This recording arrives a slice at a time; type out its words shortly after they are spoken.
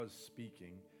was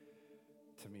speaking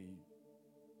to me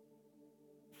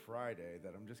Friday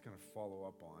that I'm just going to follow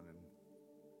up on, and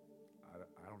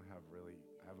I don't have really,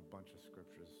 I have a bunch of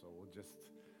scriptures, so we'll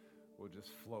just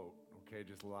float, okay?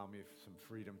 Just allow me some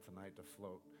freedom tonight to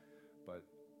float. But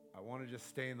I want to just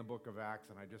stay in the book of Acts,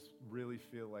 and I just really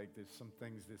feel like there's some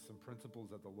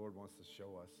principles that the Lord wants to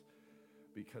show us.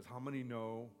 Because how many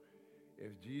know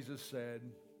if Jesus said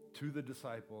to the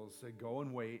disciples, said, go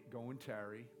and wait, go and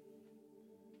tarry.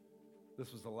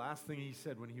 This was the last thing he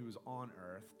said when he was on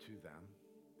earth to them.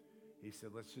 He said,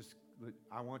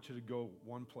 I want you to go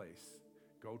one place,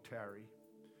 go tarry,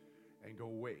 and go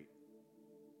wait.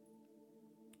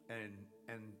 And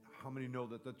how many know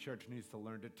that the church needs to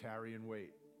learn to tarry and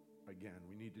wait? Again,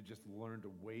 we need to just learn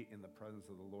to wait in the presence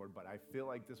of the Lord. But I feel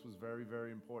like this was very,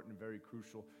 very important and very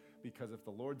crucial, because if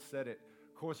the Lord said it,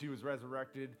 of course he was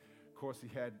resurrected, of course he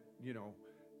had,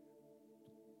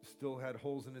 still had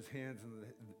holes in his hands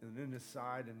and in his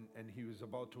side, and he was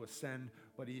about to ascend,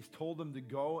 but he's told them to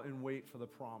go and wait for the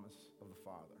promise of the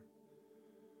Father.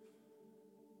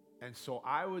 And so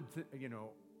I would,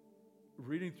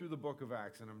 reading through the book of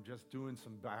Acts, and I'm just doing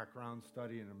some background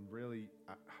study, and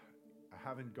I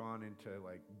haven't gone into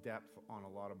like depth on a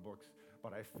lot of books,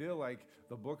 but I feel like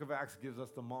the book of Acts gives us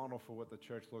the model for what the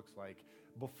church looks like.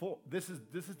 Before this is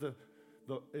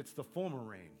it's the former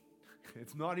rain.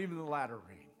 It's not even the latter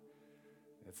rain.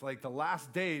 It's like the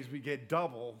last days we get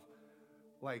double,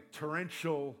 like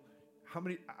torrential.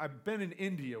 I've been in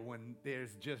India when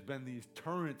there's just been these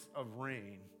torrents of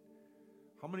rain.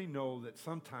 How many know that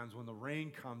sometimes when the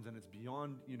rain comes and it's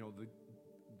beyond,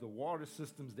 the water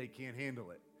systems, they can't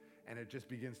handle it, and it just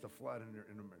begins to flood and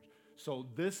emerge. So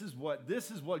this is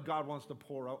what God wants to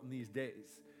pour out in these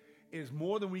days. Is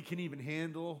more than we can even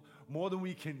handle, more than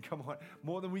we can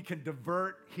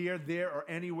divert here, there, or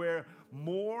anywhere.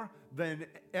 More than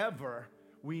ever,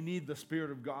 we need the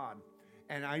Spirit of God.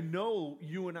 And I know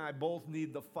you and I both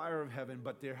need the fire of heaven,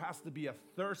 but there has to be a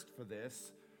thirst for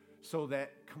this so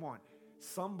that,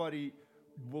 somebody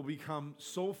will become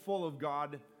so full of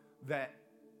God that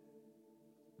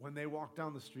when they walk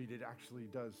down the street, it actually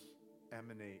does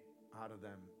emanate out of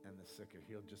them, and the sick are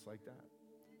healed just like that.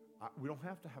 We don't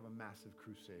have to have a massive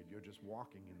crusade. You're just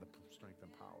walking in the strength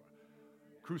and power.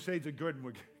 Crusades are good,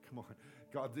 and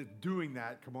God's doing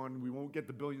that. Come on, we won't get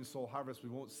the billion soul harvest. We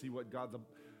won't see what God's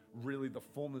really the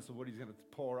fullness of what he's going to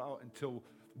pour out until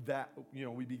that,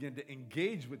 we begin to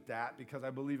engage with that, because I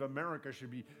believe America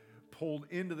should be pulled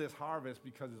into this harvest,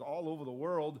 because it's all over the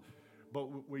world,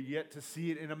 but we're yet to see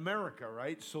it in America,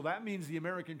 right? So that means the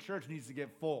American church needs to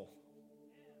get full.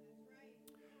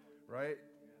 Right?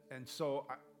 And so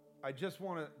I just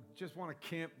want to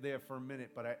camp there for a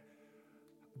minute, but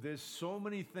there's so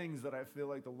many things that I feel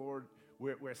like the Lord,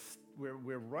 we're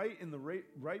right in the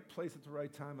right place at the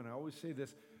right time. And I always say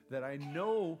this, that I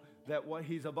know that what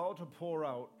he's about to pour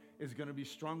out is going to be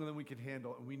stronger than we can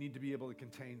handle, and we need to be able to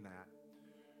contain that.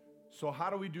 So how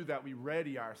do we do that? We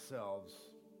ready ourselves.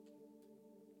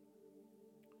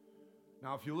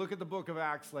 Now, if you look at the book of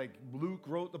Acts, like Luke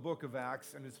wrote the book of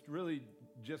Acts, and it's really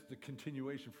just a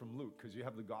continuation from Luke, because you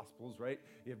have the Gospels, right?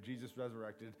 You have Jesus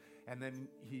resurrected, and then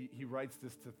he writes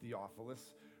this to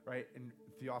Theophilus, right? And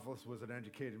Theophilus was an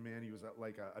educated man. He was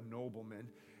like a nobleman,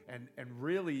 and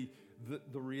really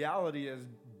the reality is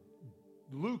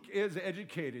Luke is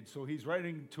educated, so he's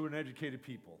writing to an educated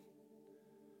people,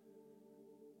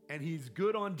 and he's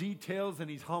good on details, and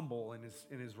he's humble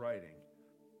in his writing.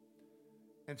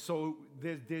 And so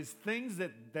there's things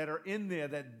that are in there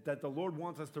that the Lord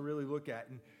wants us to really look at.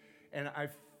 And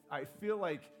I feel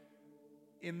like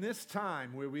in this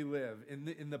time where we live,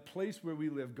 in the place where we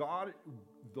live, God,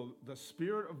 the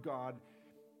Spirit of God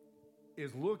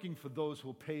is looking for those who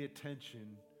will pay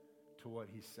attention to what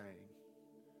he's saying.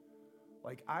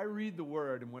 Like, I read the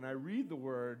Word, and when I read the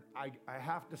Word, I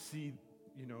have to see,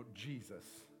 Jesus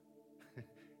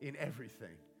in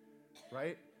everything,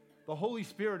 right? The Holy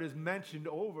Spirit is mentioned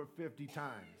over 50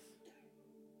 times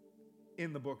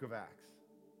in the book of Acts.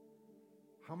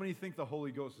 How many think the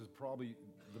Holy Ghost is probably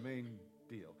the main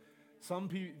deal?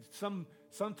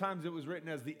 Sometimes it was written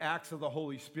as the Acts of the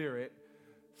Holy Spirit.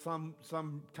 Some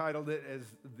titled it as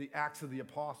the Acts of the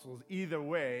Apostles. Either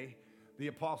way, the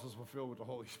apostles were filled with the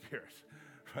Holy Spirit,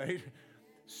 right?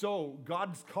 So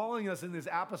God's calling us in this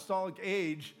apostolic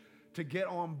age to get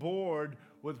on board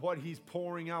with what he's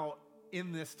pouring out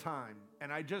in this time.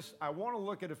 And I want to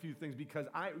look at a few things, because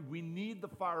we need the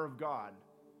fire of God.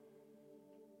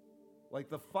 Like,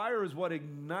 the fire is what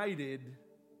ignited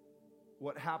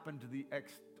what happened to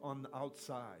on the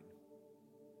outside.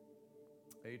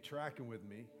 Are you tracking with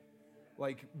me?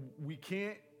 Like, we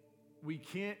can't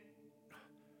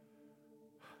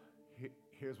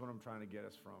here's what I'm trying to get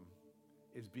us from,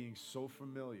 is being so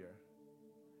familiar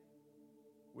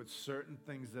with certain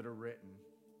things that are written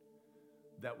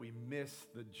that we miss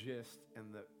the gist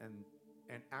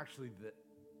and actually the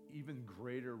even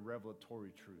greater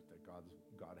revelatory truth that God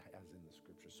has in the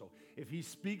scripture. So if he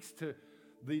speaks to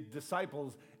the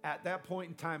disciples at that point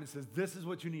in time and says, this is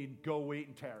what you need, go wait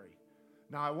and tarry.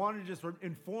 Now I want to just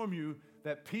inform you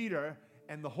that Peter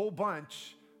and the whole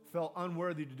bunch felt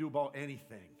unworthy to do about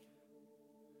anything.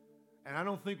 And I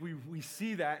don't think we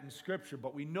see that in scripture,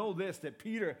 but we know this, that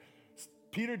Peter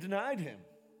denied him.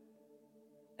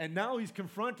 And now he's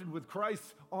confronted with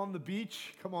Christ on the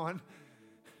beach. Come on.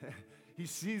 He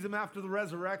sees him after the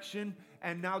resurrection.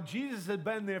 And now Jesus had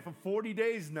been there for 40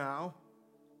 days now,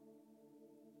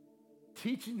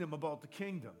 teaching them about the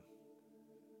kingdom.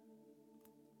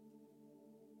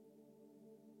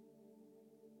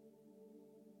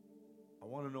 I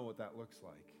want to know what that looks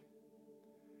like.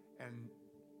 And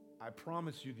I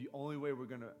promise you, the only way we're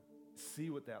going to see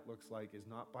what that looks like is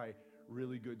not by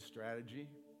really good strategy.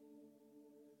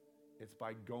 It's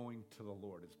by going to the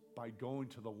Lord. It's by going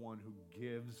to the one who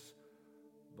gives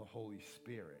the Holy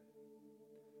Spirit.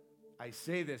 I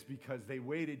say this because they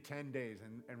waited 10 days.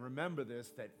 And remember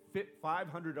this, that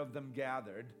 500 of them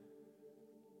gathered,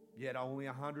 yet only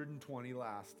 120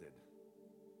 lasted.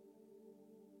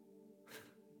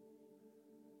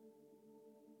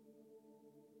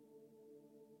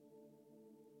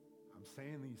 I'm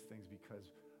saying these things because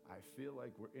I feel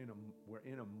like we're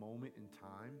in a moment in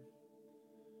time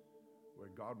where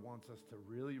God wants us to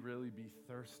really, really be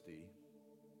thirsty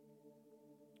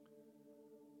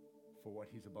for what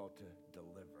he's about to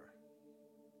deliver.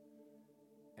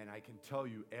 And I can tell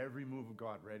you every move of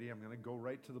God. Ready? I'm going to go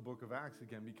right to the book of Acts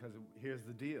again, because here's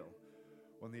the deal.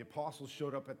 When the apostles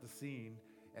showed up at the scene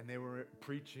and they were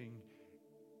preaching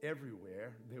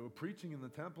everywhere, they were preaching in the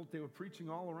temple, they were preaching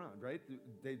all around, right?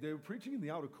 They were preaching in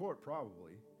the outer court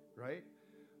probably, right?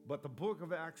 But the book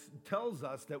of Acts tells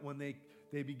us that when they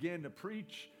began to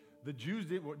preach, the Jews,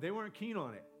 they weren't keen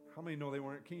on it. How many know they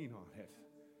weren't keen on it?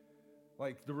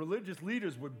 Like, the religious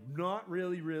leaders were not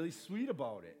really, really sweet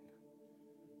about it.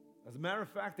 As a matter of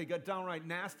fact, they got downright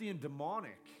nasty and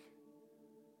demonic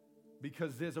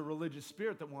because there's a religious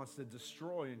spirit that wants to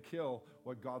destroy and kill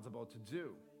what God's about to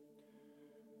do.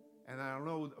 And I don't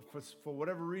know, for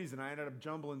whatever reason, I ended up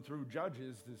jumbling through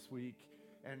Judges this week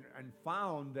and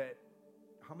found that,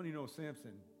 how many know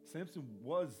Samson? Samson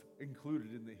was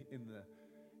included in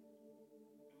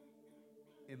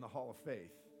the Hall of Faith.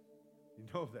 You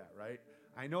know that, right?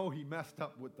 I know he messed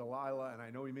up with Delilah, and I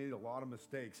know he made a lot of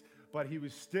mistakes, but he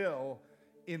was still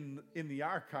in the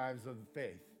archives of the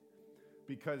faith.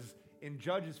 Because in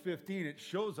Judges 15, it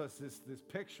shows us this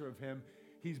picture of him.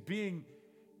 He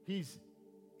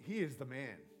is the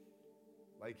man.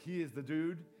 Like, he is the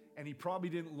dude, and he probably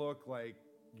didn't look like,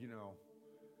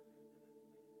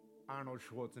 Arnold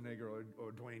Schwarzenegger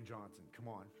or Dwayne Johnson. Come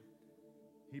on.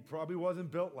 He probably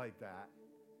wasn't built like that.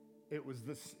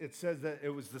 It says that it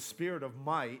was the spirit of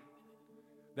might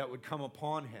that would come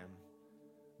upon him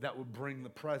that would bring the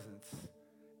presence.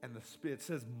 And it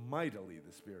says mightily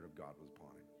the Spirit of God was upon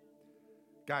him.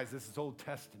 Guys, this is Old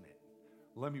Testament.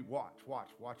 Let me watch what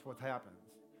happens.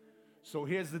 So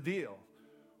here's the deal.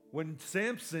 When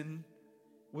Samson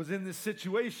was in this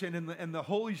situation and the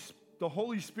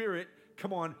Holy Spirit,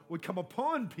 would come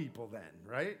upon people then,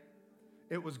 right?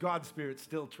 It was God's Spirit,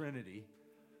 still Trinity.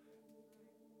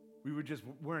 We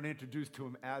weren't introduced to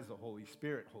him as the Holy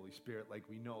Spirit, like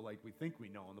we know, like we think we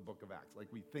know in the book of Acts, like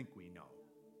we think we know.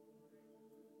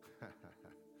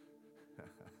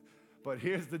 But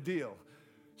here's the deal.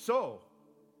 So,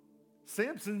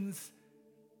 Samson's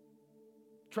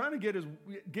trying to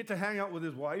get to hang out with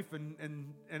his wife,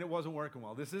 and it wasn't working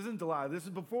well. This isn't Delilah. This is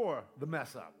before the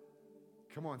mess up.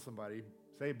 Come on, somebody.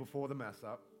 Say before the mess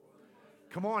up.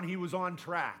 Come on, he was on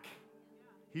track.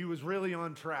 He was really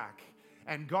on track.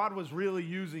 And God was really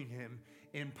using him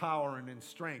in power and in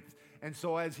strength. And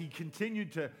so as he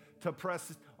continued to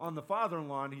press on the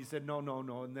father-in-law, and he said, no.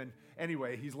 And then,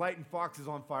 anyway, he's lighting foxes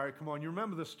on fire. Come on, you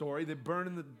remember the story. They're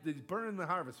burning the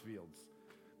harvest fields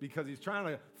because he's trying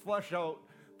to flush out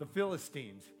the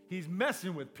Philistines. He's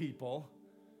messing with people.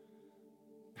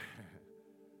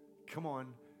 Come on,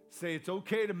 say it's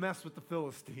okay to mess with the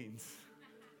Philistines.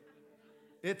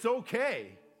 It's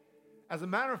okay. As a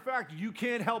matter of fact, you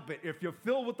can't help it. If you're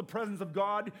filled with the presence of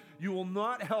God, you will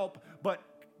not help but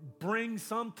bring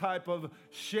some type of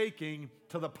shaking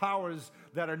to the powers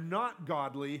that are not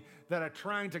godly, that are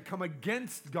trying to come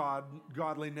against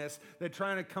godliness. They're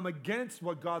trying to come against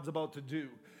what God's about to do.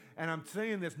 And I'm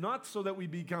saying this not so that we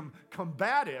become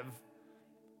combative,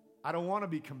 I don't want to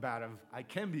be combative. I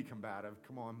can be combative.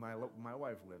 Come on, my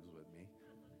wife lives with me.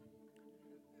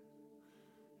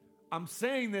 I'm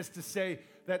saying this to say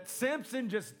that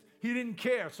Samson he didn't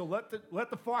care. So let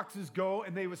the foxes go,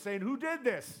 and they were saying, who did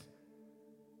this?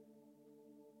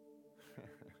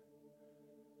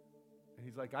 And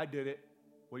he's like, I did it.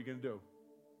 What are you going to do?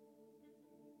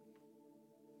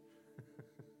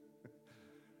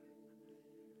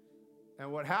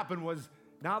 And what happened was,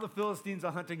 now the Philistines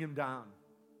are hunting him down.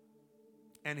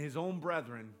 And his own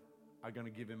brethren are going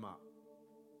to give him up.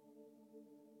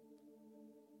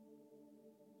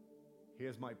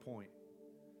 Here's my point.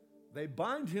 They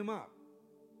bind him up.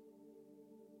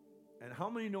 And how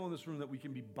many know in this room that we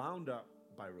can be bound up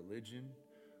by religion?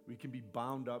 We can be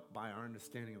bound up by our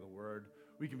understanding of the word.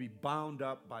 We can be bound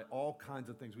up by all kinds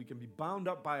of things. We can be bound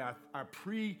up by our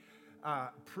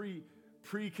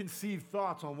preconceived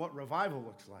thoughts on what revival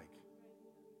looks like.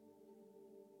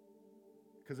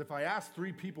 Because if I ask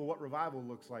 3 people what revival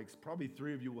looks like, probably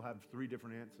 3 of you will have 3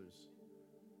 different answers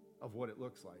of what it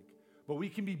looks like. But we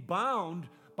can be bound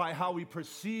by how we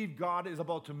perceive God is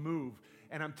about to move.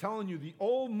 And I'm telling you, the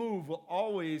old move will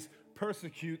always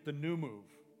persecute the new move,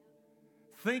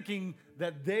 thinking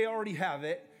that they already have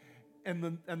it and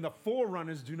the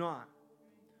forerunners do not.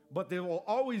 But there will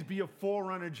always be a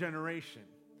forerunner generation.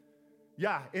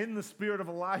 Yeah, in the spirit of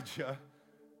Elijah,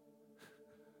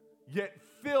 yet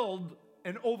filled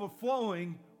and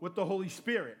overflowing with the Holy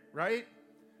Spirit, right?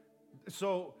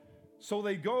 So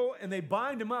they go and they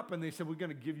bind him up and they said, we're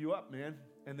going to give you up, man.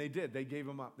 And they did. They gave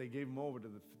him up. They gave him over to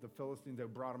the Philistines. They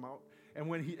brought him out. And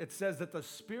when it says that the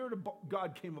Spirit of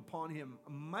God came upon him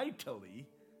mightily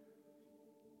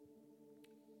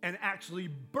and actually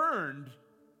burned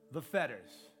the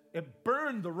fetters. It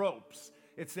burned the ropes.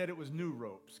 It said it was new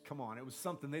ropes. Come on. It was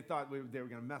something. They thought they were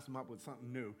going to mess him up with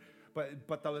something new.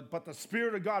 But the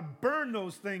Spirit of God burned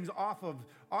those things off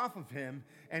of him,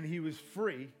 and he was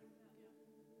free.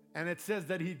 And it says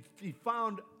that he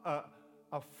found a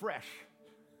fresh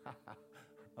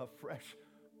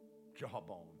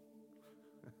jawbone.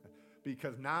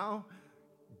 Because now,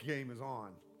 game is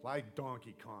on, like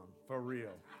Donkey Kong, for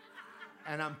real.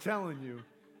 And I'm telling you,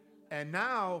 and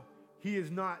now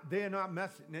they're not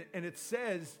messing. And it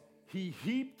says he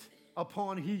heaped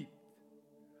upon heap.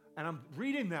 And I'm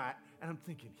reading that, and I'm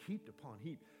thinking, heaped upon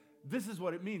heap. This is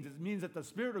what it means. It means that the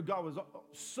Spirit of God was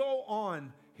so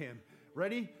on him.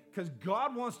 Ready? Because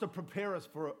God wants to prepare us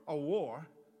for a war,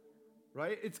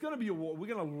 right? It's going to be a war.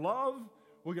 We're going to love.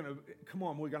 We're going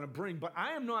to bring. But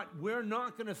we're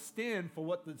not going to stand for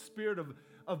what the spirit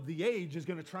of the age is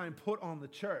going to try and put on the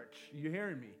church. You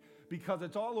hearing me? Because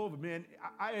it's all over, man.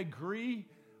 I agree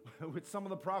with some of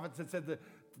the prophets that said that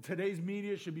today's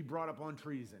media should be brought up on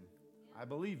treason. I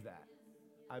believe that.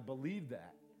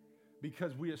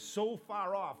 Because we are so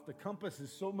far off. The compass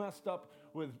is so messed up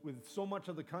with so much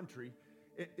of the country.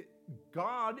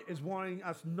 God is wanting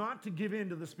us not to give in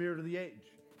to the spirit of the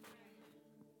age.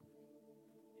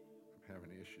 I'm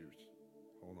having issues.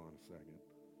 Hold on a second.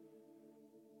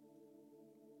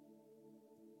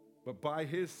 But by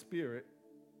his Spirit,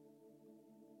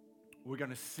 we're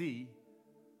going to see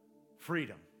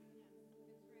freedom.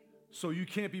 So you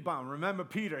can't be bound. Remember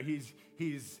Peter, he's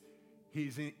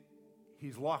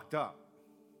locked up.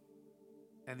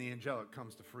 And the angelic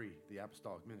comes to free the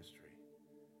apostolic ministry.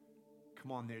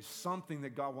 Come on, there's something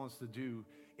that God wants to do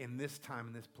in this time,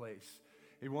 in this place.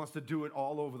 He wants to do it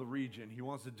all over the region. He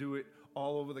wants to do it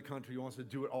all over the country. He wants to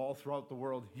do it all throughout the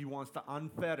world. He wants to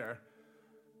unfetter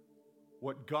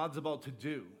what God's about to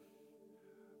do.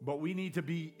 But we need to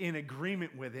be in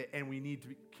agreement with it, and we need to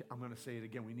be, I'm going to say it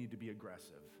again, we need to be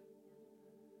aggressive.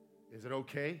 Is it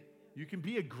okay? You can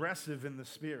be aggressive in the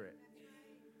Spirit.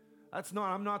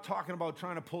 I'm not talking about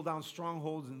trying to pull down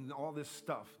strongholds and all this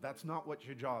stuff. That's not what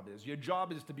your job is. Your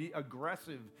job is to be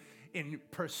aggressive in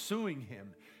pursuing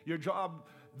him. Your job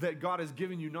that God has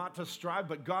given you not to strive,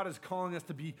 but God is calling us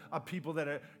to be a people that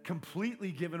are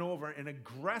completely given over and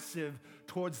aggressive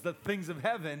towards the things of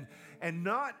heaven and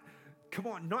not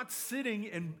sitting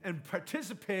and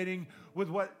participating with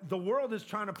what the world is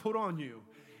trying to put on you.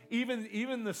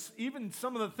 Even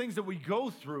some of the things that we go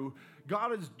through,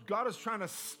 God is trying to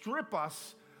strip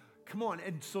us,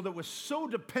 and so that we're so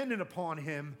dependent upon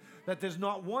him that there's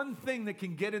not one thing that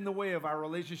can get in the way of our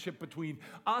relationship between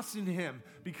us and him.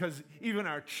 Because even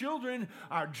our children,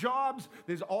 our jobs,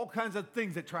 there's all kinds of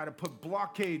things that try to put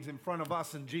blockades in front of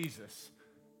us and Jesus.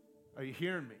 Are you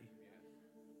hearing me?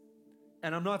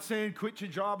 And I'm not saying quit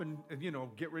your job and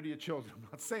get rid of your children. I'm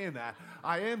not saying that.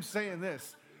 I am saying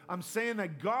this. I'm saying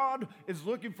that God is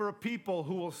looking for a people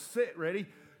who will sit, ready?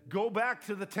 Go back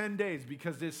to the 10 days,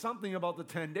 because there's something about the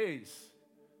 10 days.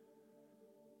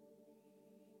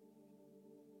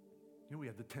 We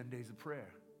have the 10 days of prayer,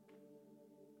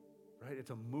 right? It's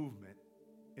a movement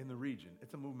in the region.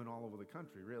 It's a movement all over the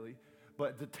country, really.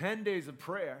 But the 10 days of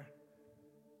prayer,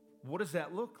 what does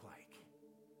that look like?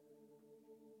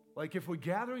 Like if we're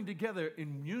gathering together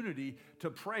in unity to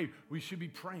pray, we should be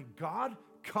praying, God,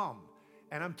 come.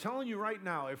 And I'm telling you right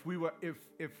now, if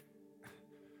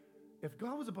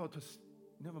God was about to,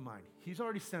 never mind, he's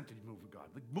already sent the move of God.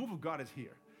 The move of God is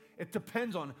here. It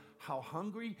depends on how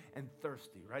hungry and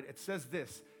thirsty, right? It says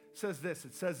this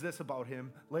about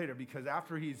him later, because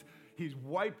after he's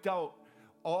wiped out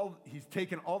he's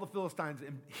taken all the Philistines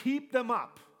and heaped them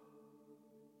up.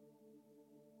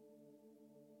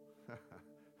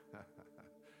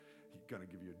 He's going to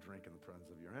give you a drink in the presence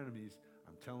of your enemies.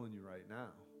 I'm telling you right now.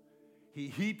 He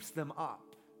heaps them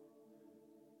up.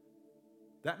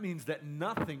 That means that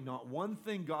nothing, not one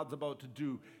thing God's about to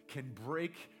do can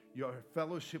break your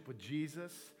fellowship with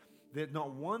Jesus. There's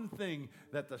not one thing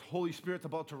that the Holy Spirit's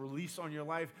about to release on your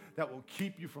life that will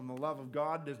keep you from the love of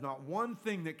God. There's not one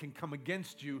thing that can come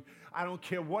against you. I don't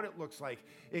care what it looks like.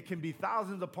 It can be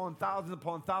thousands upon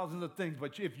thousands of things.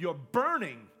 But if you're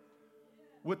burning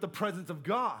with the presence of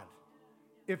God,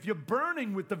 if you're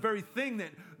burning with the very thing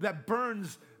that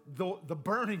burns the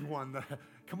burning one,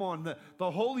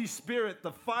 the Holy Spirit,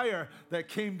 the fire that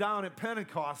came down at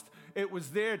Pentecost, it was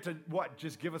there to what?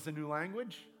 Just give us a new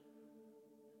language?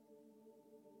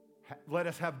 Let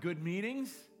us have good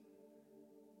meetings?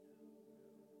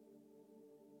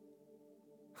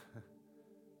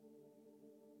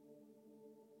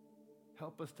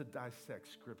 Help us to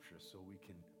dissect Scripture so we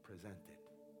can present it.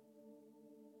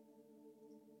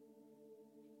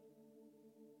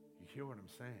 You hear what I'm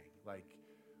saying? Like,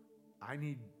 I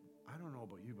don't know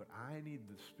about you, but I need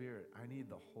the Spirit. I need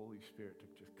the Holy Spirit to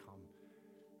just come.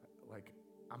 Like,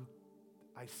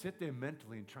 I sit there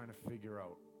mentally and trying to figure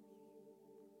out,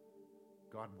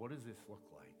 God, what does this look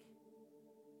like?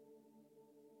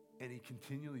 And he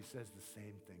continually says the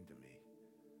same thing to me.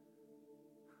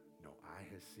 No eye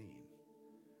has seen,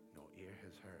 no ear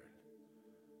has heard.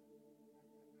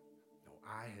 No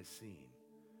eye has seen,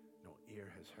 no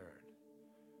ear has heard.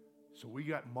 So we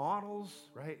got models,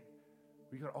 right?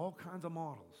 We got all kinds of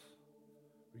models.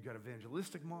 We got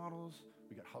evangelistic models.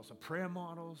 We got house of prayer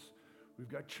models. We've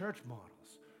got church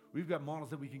models. We've got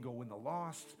models that we can go win the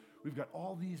lost. We've got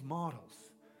all these models.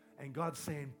 And God's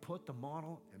saying, put the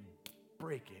model and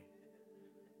break it.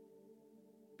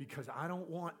 Because I don't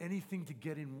want anything to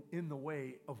get in the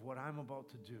way of what I'm about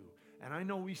to do. And I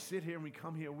know we sit here and we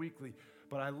come here weekly,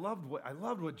 but I loved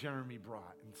what Jeremy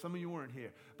brought. And some of you weren't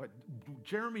here, but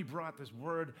Jeremy brought this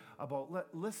word about,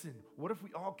 listen, what if we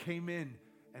all came in,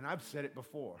 and I've said it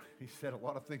before. He said a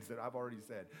lot of things that I've already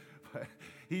said. But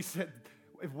he said,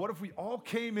 what if we all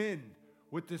came in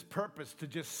with this purpose to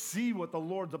just see what the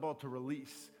Lord's about to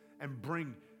release and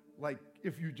bring, like,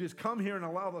 if you just come here and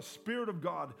allow the Spirit of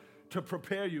God to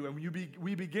prepare you, and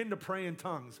we begin to pray in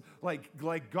tongues, like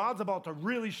God's about to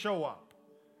really show up.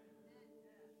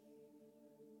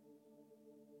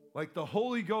 Like the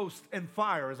Holy Ghost and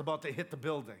fire is about to hit the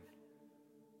building.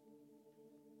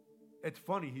 It's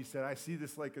funny, he said, I see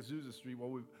this like Azusa Street.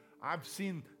 Well, I've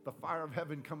seen the fire of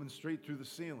heaven coming straight through the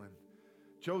ceiling.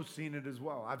 Joe's seen it as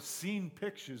well. I've seen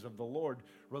pictures of the Lord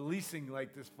releasing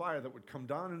like this fire that would come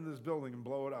down into this building and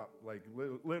blow it up, like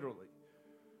literally.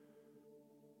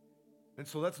 And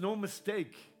so that's no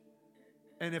mistake.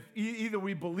 And if either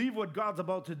we believe what God's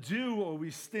about to do or we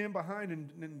stand behind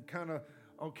and kind of,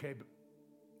 okay, but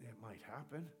it might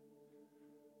happen.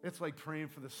 It's like praying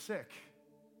for the sick.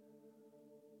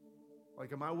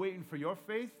 Like, am I waiting for your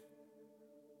faith?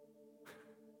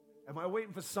 Am I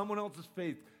waiting for someone else's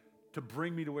faith to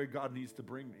bring me to where God needs to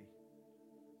bring me?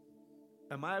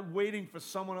 Am I waiting for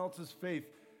someone else's faith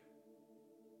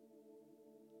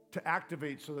to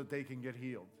activate so that they can get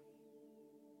healed?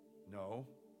 No.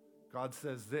 God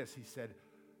says this. He said,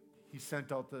 he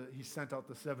sent out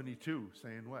the 72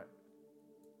 saying what?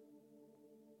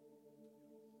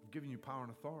 I'm giving you power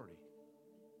and authority.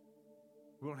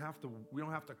 We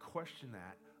don't have to question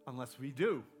that unless we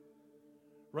do.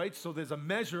 Right? So there's a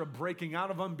measure of breaking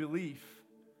out of unbelief.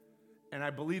 And I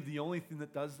believe the only thing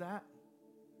that does that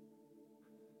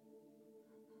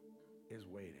is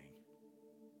waiting.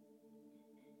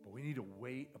 But we need to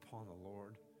wait upon the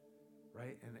Lord,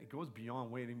 right? And it goes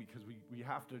beyond waiting because we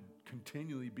have to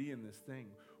continually be in this thing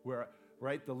where,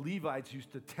 right, the Levites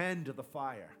used to tend to the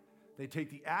fire. They take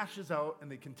the ashes out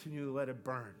and they continually let it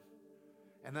burn.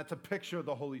 And that's a picture of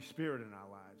the Holy Spirit in our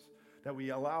lives, that we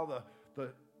allow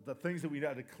the things that we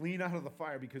had to clean out of the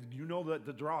fire, because you know that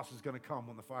the dross is going to come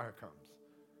when the fire comes,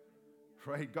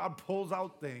 right? God pulls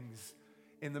out things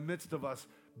in the midst of us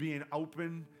being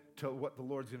open, to what the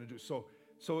Lord's going to do.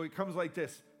 So it comes like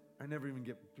this. I never even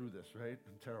get through this, right?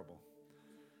 I'm terrible.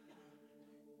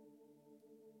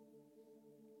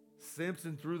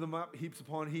 Samson threw them up heaps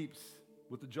upon heaps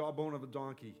with the jawbone of a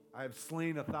donkey. I have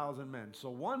slain 1,000 men. So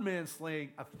one man slaying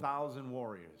 1,000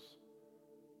 warriors.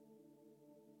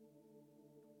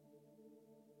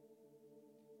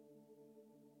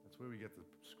 That's where we get the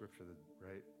scripture, that,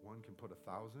 right? One can put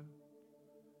 1,000,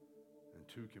 and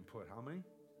two can put how many?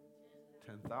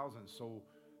 10,000.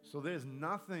 So there's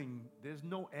nothing, there's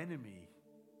no enemy.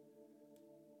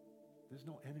 There's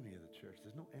no enemy of the church.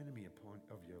 There's no enemy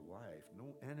of your life.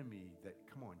 No enemy that,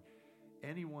 come on,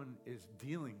 anyone is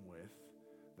dealing with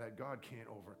that God can't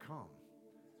overcome.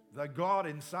 That God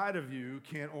inside of you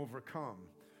can't overcome.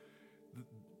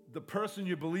 The person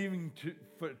you're believing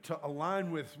to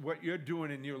align with what you're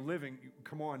doing and you're living,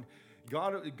 come on,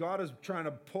 God is trying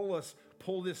to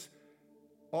pull this,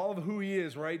 all of who he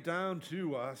is right down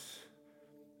to us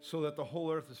so that the whole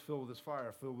earth is filled with his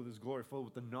fire, filled with his glory, filled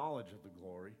with the knowledge of the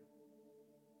glory.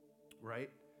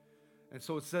 Right? And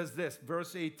so it says this,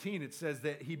 verse 18, it says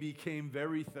that he became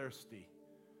very thirsty.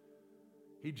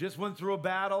 He just went through a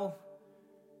battle.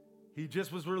 He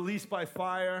just was released by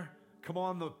fire. Come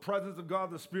on, the presence of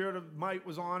God, the spirit of might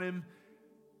was on him.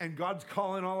 And God's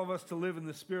calling all of us to live in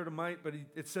the spirit of might. But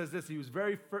it says this, he was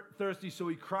very thirsty, so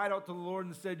he cried out to the Lord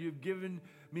and said, you've given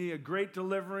me a great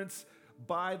deliverance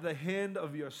by the hand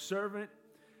of your servant.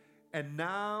 And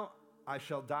now I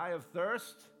shall die of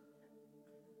thirst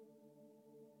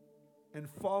and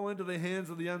fall into the hands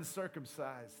of the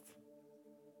uncircumcised.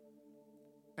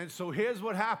 And so here's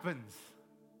what happens.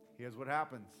 Here's what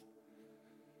happens.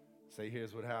 Say,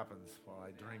 here's what happens while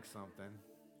I drink something.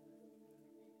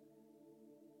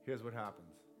 Here's what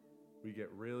happens. We get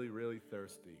really, really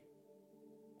thirsty.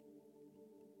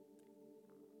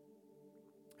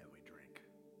 And we drink.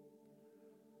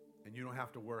 And you don't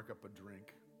have to work up a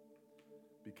drink,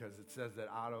 because it says that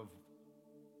out of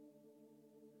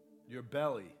your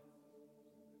belly,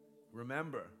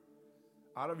 remember,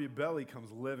 out of your belly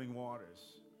comes living waters.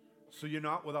 So you're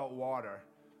not without water,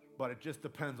 but it just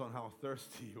depends on how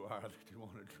thirsty you are that you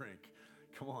want to drink.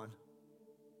 Come on.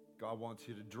 God wants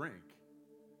you to drink.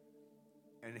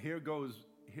 And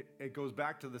it goes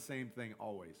back to the same thing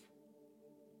always.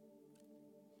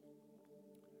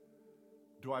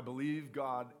 Do I believe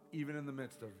God even in the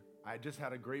midst of, I just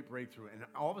had a great breakthrough, and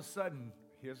all of a sudden,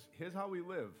 here's how we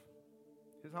live.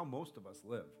 Here's how most of us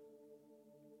live.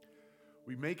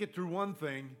 We make it through one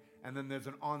thing, and then there's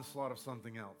an onslaught of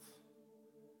something else.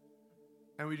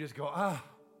 And we just go,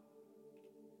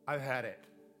 I've had it.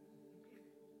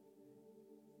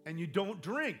 And you don't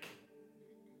drink,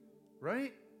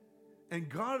 right? And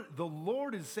God, the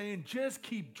Lord is saying, just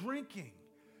keep drinking.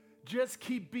 Just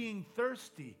keep being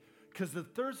thirsty. Because the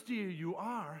thirstier you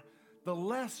are, the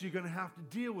less you're going to have to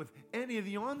deal with any of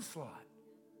the onslaught.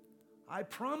 I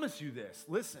promise you this.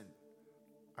 Listen.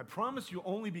 I promise you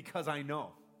only because I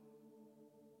know.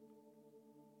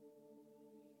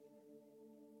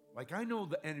 Like, I know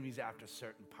the enemy's after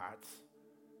certain parts.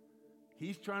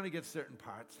 He's trying to get certain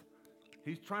parts.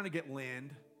 He's trying to get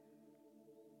land.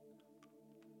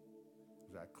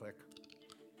 Does that click?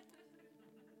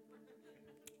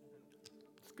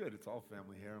 It's good. It's all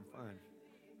family here. I'm fine.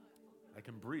 I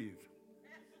can breathe.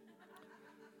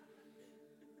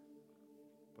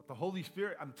 But the Holy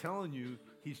Spirit, I'm telling you,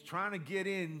 he's trying to get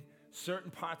in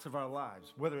certain parts of our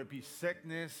lives, whether it be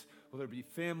sickness, whether it be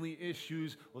family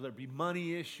issues, whether it be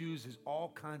money issues. There's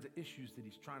all kinds of issues that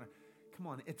he's trying to, come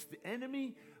on, it's the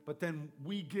enemy, but then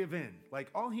we give in. Like,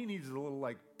 all he needs is a little,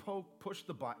 like, poke, push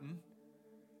the button,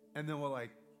 and then we're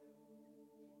like,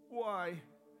 why?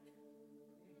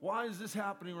 Why is this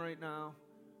happening right now?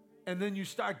 And then you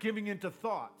start giving into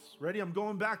thoughts. Ready? I'm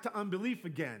going back to unbelief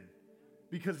again.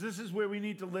 Because this is where we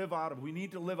need to live out of. We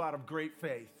need to live out of great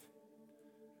faith.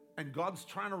 And God's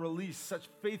trying to release such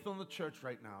faith on the church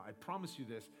right now. I promise you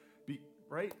this.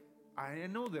 Right? I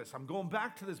know this. I'm going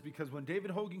back to this because when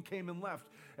David Hogan came and left,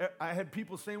 I had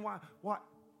people saying, why? What?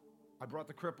 I brought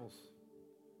the cripples.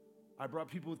 I brought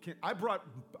people with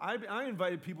I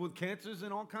invited people with cancers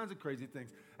and all kinds of crazy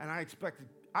things. And I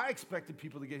expected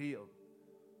people to get healed.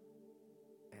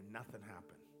 And nothing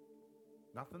happened.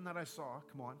 Nothing that I saw.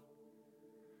 Come on.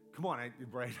 Come on, I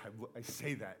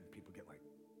say that and people get like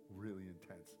really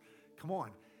intense. Come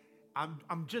on,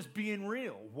 I'm just being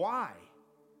real. Why?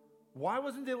 Why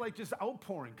wasn't there like just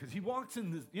outpouring? Because he walks in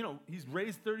this, he's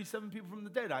raised 37 people from the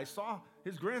dead. I saw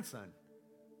his grandson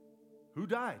who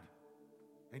died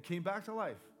and came back to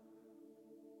life.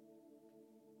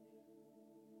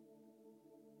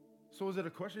 So is it a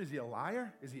question, is he a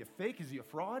liar? Is he a fake? Is he a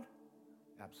fraud?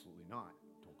 Absolutely not.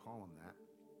 Don't call him that.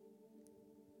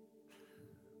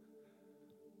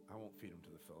 I won't feed him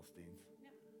to the Philistines.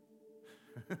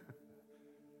 No.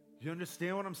 You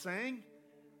understand what I'm saying?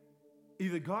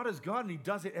 Either God is God and he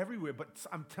does it everywhere, but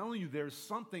I'm telling you, there's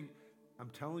something, I'm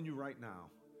telling you right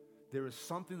now, there is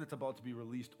something that's about to be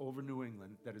released over New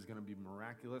England that is going to be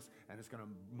miraculous, and it's going to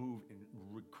move in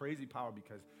crazy power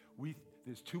because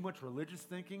there's too much religious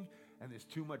thinking and there's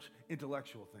too much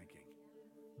intellectual thinking.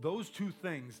 Those two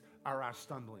things are our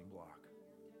stumbling block,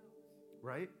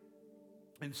 right?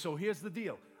 And so here's the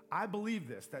deal. I believe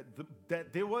this,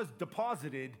 that there was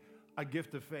deposited a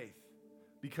gift of faith,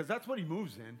 because that's what he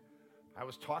moves in. I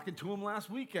was talking to him last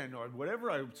weekend or whatever,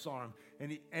 I saw him,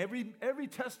 and every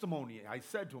testimony I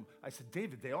said to him, I said,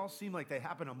 David, they all seem like they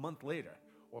happen a month later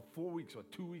or 4 weeks or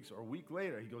 2 weeks or a week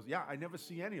later. He goes, yeah, I never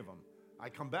see any of them. I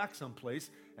come back someplace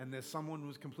and there's someone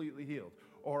who's completely healed.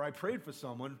 Or I prayed for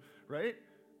someone, right?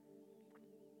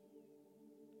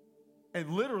 And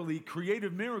literally,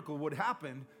 creative miracle would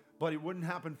happen, but it wouldn't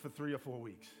happen for 3 or 4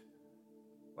 weeks.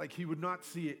 Like he would not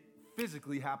see it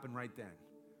physically happen right then.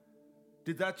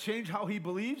 Did that change how he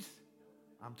believes?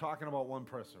 I'm talking about one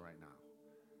person right now,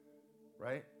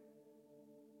 right?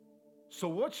 So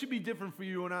what should be different for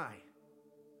you and I?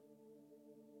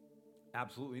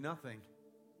 Absolutely nothing.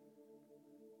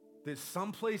 There's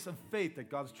some place of faith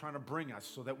that God's trying to bring us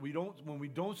so that when we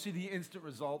don't see the instant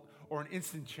result or an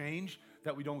instant change,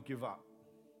 that we don't give up.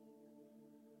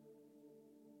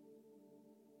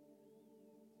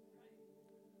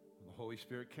 The Holy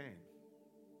Spirit came.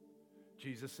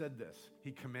 Jesus said this.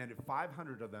 He commanded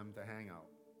 500 of them to hang out.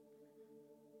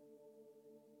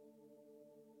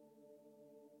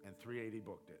 And 380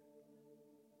 booked it.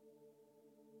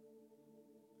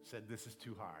 Said this is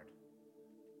too hard.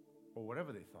 Or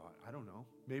whatever they thought. I don't know.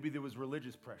 Maybe there was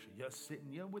religious pressure. You're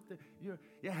sitting,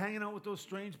 you're hanging out with those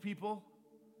strange people.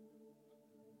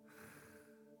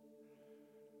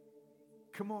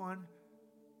 Come on.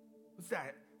 What's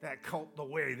that cult the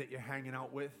way that you're hanging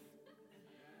out with?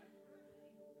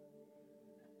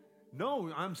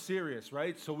 No, I'm serious,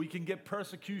 right? So we can get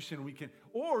persecution,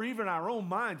 or even our own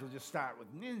minds will just start with,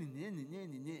 nothing's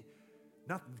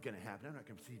going to happen. I'm not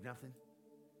going to see nothing.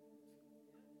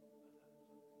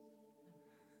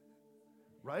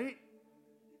 Right?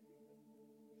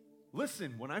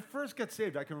 Listen, when I first got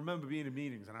saved, I can remember being in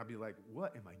meetings and I'd be like,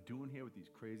 what am I doing here with these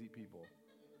crazy people?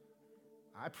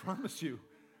 I promise you,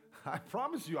 I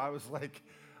was like,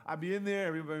 I'd be in there,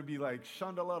 everybody would be like,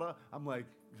 Shandalada. I'm like,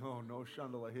 oh, no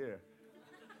Shandala here.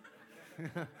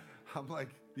 I'm like,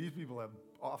 these people have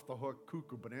off the hook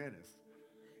cuckoo bananas.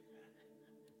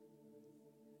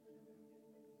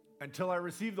 Until I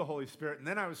received the Holy Spirit, and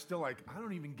then I was still like, I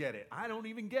don't even get it. I don't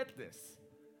even get this.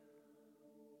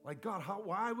 Like, God,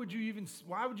 why would you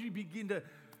begin to,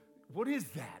 what is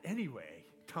that anyway?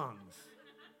 Tongues.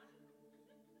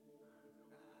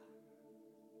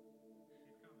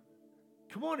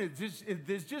 Come on,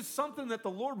 there's just something that the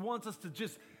Lord wants us to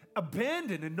just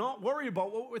abandon and not worry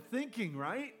about what we're thinking,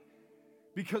 right?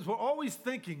 Because we're always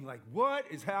thinking, like, what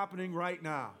is happening right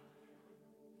now?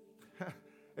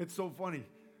 It's so funny.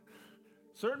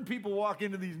 Certain people walk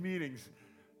into these meetings,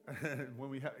 when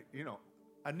we have,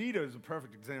 Anita is a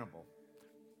perfect example.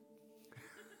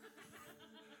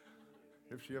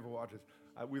 If she ever watches,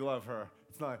 we love her.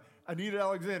 It's not Anita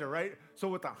Alexander, right? So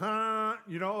with the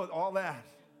all that.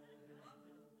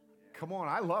 Come on,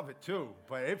 I love it too,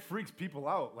 but it freaks people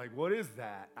out. Like, what is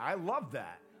that? I love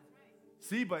that.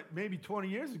 See, but maybe 20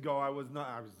 years ago, I'd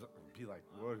be like,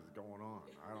 what is going on?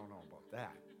 I don't know about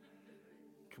that.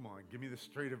 Come on, give me the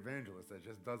straight evangelist that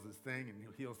just does his thing and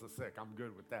heals the sick. I'm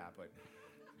good with that, but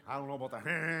I don't know about the,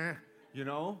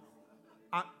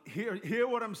 Hear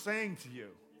what I'm saying to you.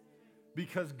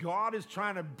 Because God is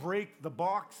trying to break the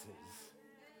boxes.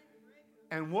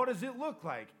 And what does it look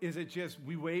like? Is it just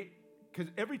we wait? Because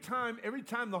every time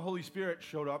the Holy Spirit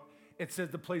showed up, it says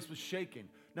the place was shaking.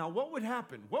 Now, what would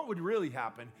happen? What would really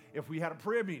happen if we had a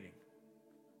prayer meeting?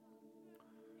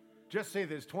 Just say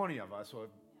there's 20 of us, or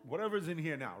whatever's in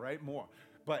here now, right? More.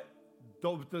 But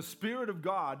the Spirit of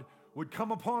God would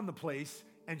come upon the place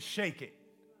and shake it.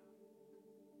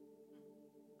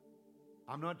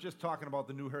 I'm not just talking about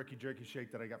the new herky-jerky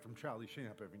shake that I got from Charlie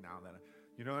Shamp every now and then.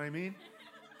 You know what I mean?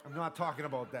 I'm not talking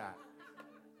about that.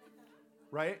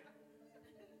 Right?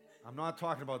 I'm not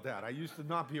talking about that. I used to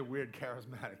not be a weird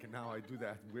charismatic, and now I do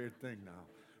that weird thing now.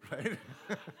 Right?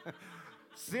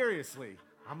 Seriously.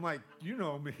 I'm like, you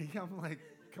know me. I'm like,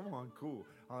 come on, cool.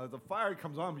 The fire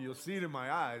comes on me. You'll see it in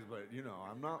my eyes, but,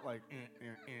 I'm not like,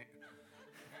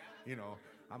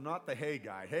 I'm not the hey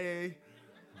guy. Hey,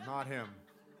 I'm not him.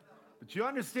 But you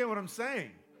understand what I'm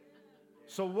saying.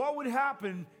 So what would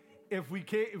happen if we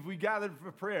gathered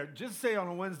for prayer? Just say on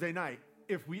a Wednesday night,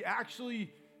 if we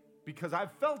actually, because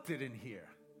I've felt it in here,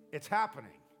 it's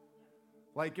happening.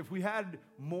 Like if we had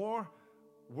more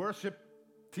worship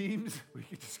teams, we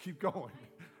could just keep going,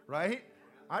 right?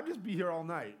 I'd just be here all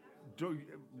night.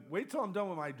 Wait till I'm done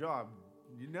with my job.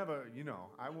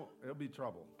 I won't, it'll be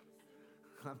trouble.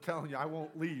 I'm telling you, I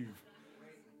won't leave.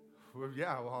 Well,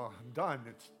 yeah, well, I'm done.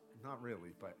 It's not really,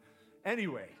 but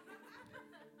anyway.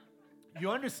 You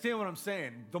understand what I'm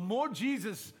saying? The more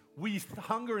Jesus we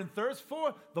hunger and thirst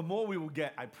for, the more we will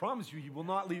get. I promise you, he will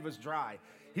not leave us dry.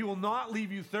 He will not leave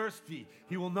you thirsty.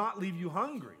 He will not leave you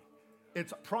hungry.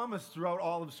 It's promised throughout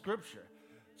all of Scripture.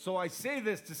 So I say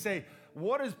this to say,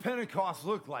 what does Pentecost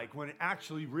look like when it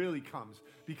actually really comes?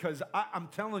 Because I'm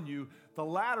telling you, the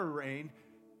latter rain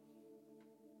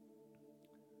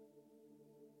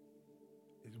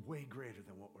is way greater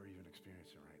than what we're even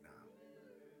experiencing right now.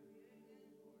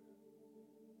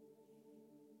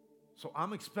 So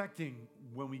I'm expecting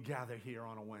when we gather here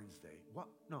on a Wednesday,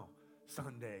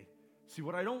 Sunday. See,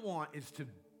 what I don't want is to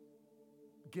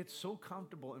get so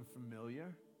comfortable and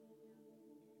familiar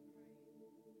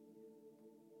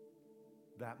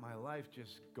that my life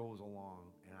just goes along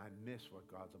and I miss what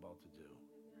God's about to do.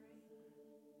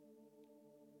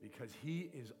 Because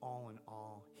he is all in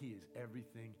all. He is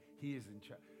everything. He is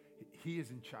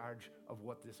in charge of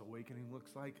what this awakening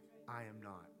looks like. I am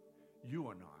not. You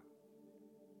are not.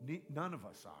 None of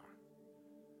us are.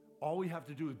 All we have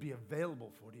to do is be available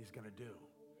for what he's going to do.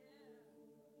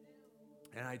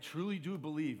 And I truly do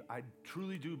believe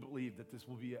that this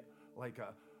will be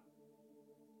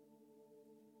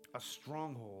a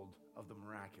stronghold of the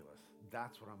miraculous.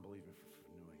 That's what I'm believing for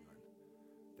New England.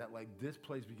 That like this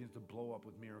place begins to blow up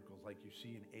with miracles like you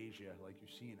see in Asia, like you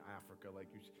see in Africa,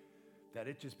 that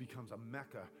it just becomes a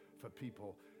mecca for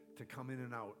people to come in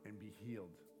and out and be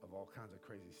healed of all kinds of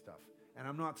crazy stuff. And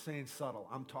I'm not saying subtle.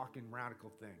 I'm talking radical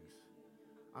things.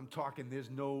 I'm talking there's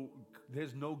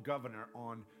no governor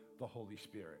on the Holy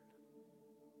Spirit.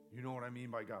 You know what I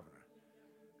mean by governor?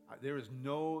 There is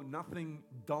nothing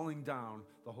dulling down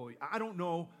the Holy. I don't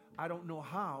know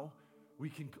how we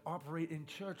can operate in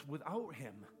church without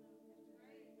him.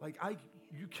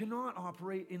 You cannot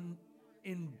operate in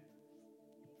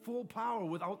full power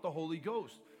without the Holy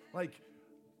Ghost.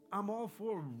 I'm all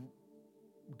for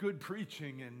good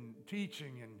preaching and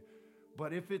teaching,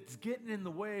 but if it's getting in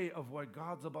the way of what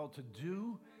God's about to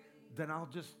do, then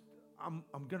I'm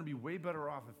going to be way better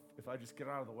off if I just get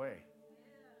out of the way.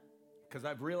 Because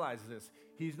I've realized this.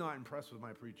 He's not impressed with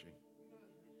my preaching.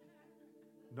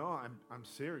 No, I'm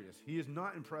serious. He is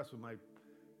not impressed with my...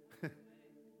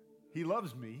 He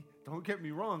loves me. Don't get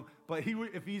me wrong. But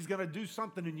if he's going to do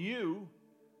something in you,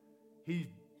 he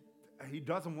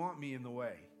doesn't want me in the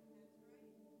way.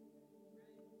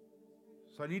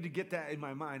 So I need to get that in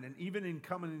my mind. And even in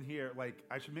coming in here,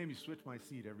 I should maybe switch my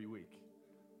seat every week.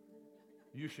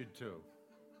 You should too.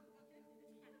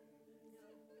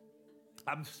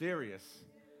 I'm serious.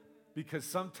 Because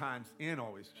sometimes Ann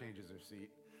always changes her seat.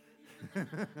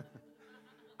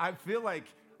 I feel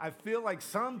like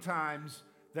sometimes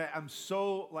that I'm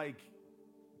so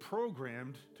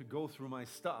programmed to go through my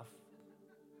stuff.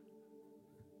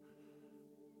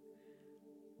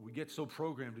 We get so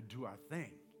programmed to do our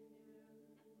thing,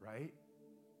 right?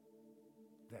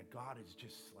 That God is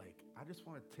just I just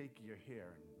want to take your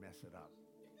hair and mess it up.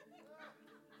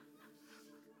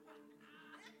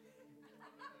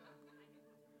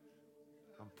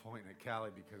 I'm pointing at Callie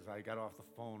because I got off the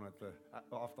phone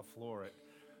off the floor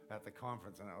at the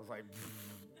conference, and I was like,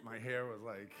 my hair was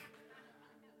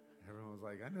everyone was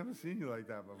like, I've never seen you like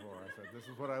that before. I said, this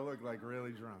is what I look like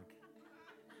really drunk.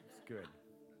 It's good.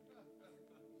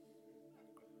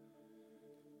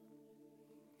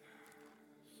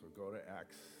 So go to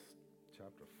Acts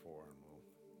chapter 4 and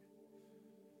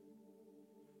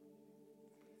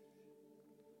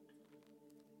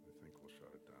I think we'll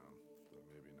shut it down, but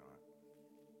maybe not.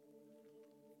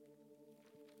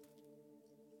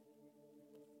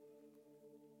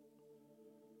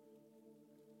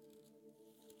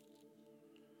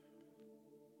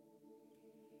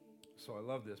 So I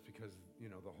love this because,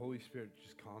 the Holy Spirit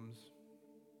just comes,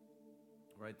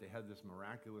 right? They had this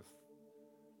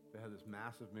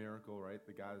massive miracle, right?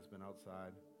 The guy that's been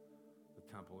outside the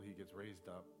temple, he gets raised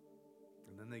up,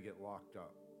 and then they get locked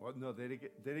up. Well, no, they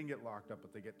didn't get locked up,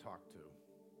 but they get talked to.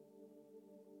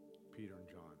 Peter and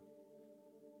John.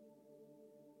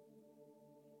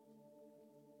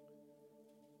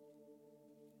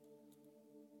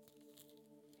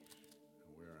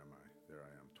 And where am I? There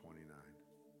I am, 29.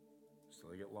 So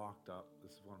they get locked up.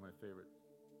 This is one of my favorite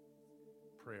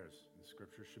prayers in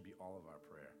Scripture should be all of our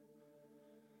prayer.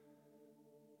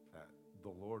 That the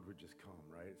Lord would just come,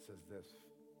 right? It says this.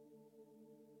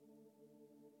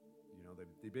 You know,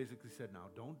 they basically said, now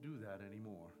don't do that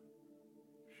anymore.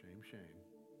 Shame, shame.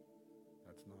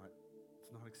 It's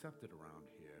not accepted around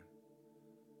here.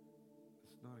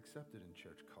 It's not accepted in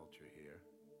church culture here.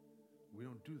 We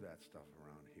don't do that stuff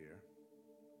around here.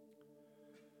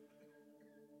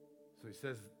 So he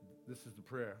says, this is the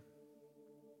prayer.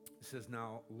 He says,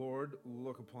 now, Lord,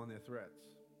 look upon their threats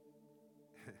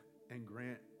and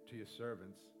grant to your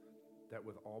servants that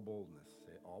with all boldness,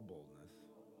 say all boldness,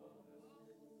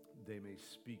 they may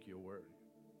speak your word.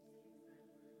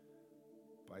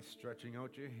 By stretching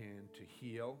out your hand to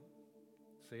heal,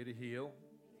 say to heal,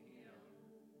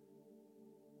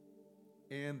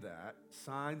 and that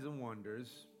signs and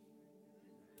wonders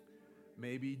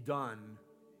may be done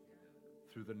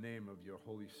through the name of your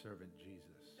holy servant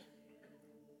Jesus.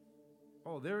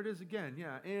 Oh, there it is again,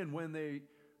 yeah. And when they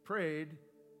prayed,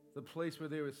 the place where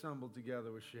they were assembled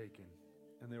together was shaken,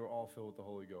 and they were all filled with the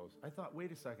Holy Ghost. I thought,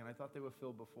 wait a second, I thought they were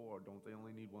filled before. Don't they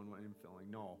only need one infilling?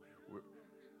 No.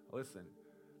 Listen,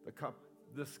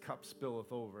 this cup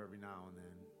spilleth over every now and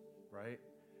then, right?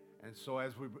 And so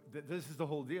this is the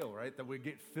whole deal, right? That we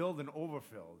get filled and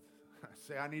overfilled.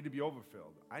 Say, I need to be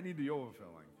overfilled. I need the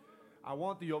overfilling. I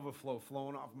want the overflow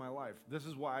flowing off my life. This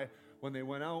is why when they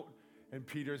went out and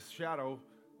Peter's shadow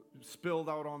spilled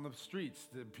out on the streets,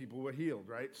 the people were healed,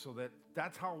 right? So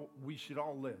that's how we should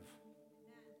all live.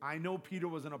 I know Peter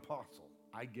was an apostle.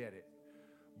 I get it.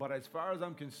 But as far as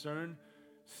I'm concerned,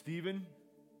 Stephen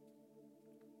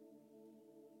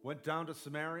went down to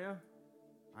Samaria.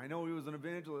 I know he was an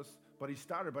evangelist, but he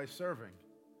started by serving.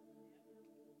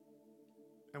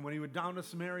 And when he went down to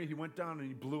Samaria, he went down and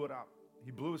he blew it up. He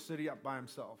blew a city up by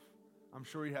himself. I'm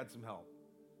sure he had some help.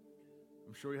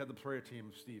 I'm sure he had the prayer team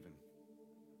of Stephen.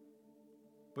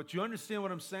 But you understand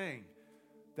what I'm saying?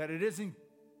 That it isn't,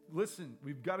 listen,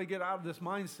 we've got to get out of this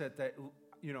mindset that,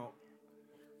 you know,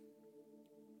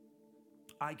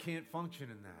 I can't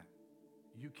function in that.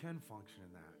 You can function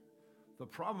in that. The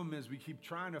problem is we keep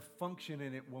trying to function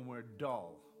in it when we're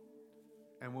dull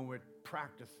and when we're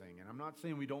practicing. And I'm not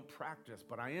saying we don't practice,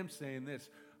 but I am saying this.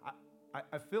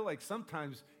 I feel like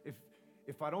sometimes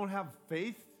if I don't have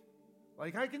faith,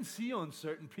 like I can see on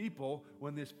certain people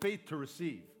when there's faith to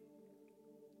receive.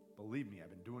 Believe me, I've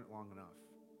been doing it long enough.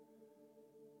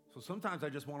 So sometimes I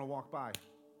just want to walk by.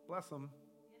 Bless them.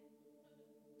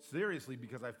 Seriously,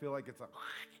 because I feel like it'll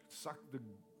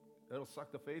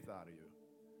suck the faith out of you.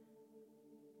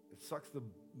 It sucks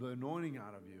the anointing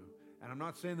out of you. And I'm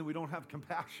not saying that we don't have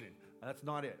compassion. That's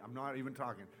not it. I'm not even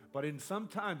talking. But in some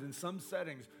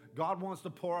settings, God wants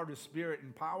to pour out His Spirit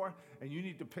in power, and you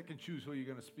need to pick and choose who you're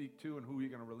going to speak to and who you're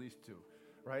going to release to,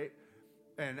 right?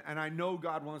 And I know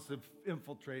God wants to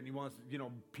infiltrate, and He wants, you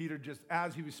know, Peter just,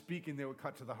 as he was speaking, they were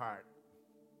cut to the heart.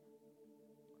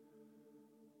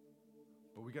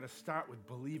 But we got to start with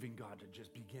believing God to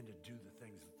just begin to do the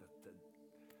things that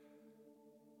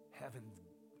heaven's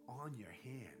on your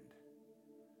hand.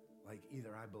 Like either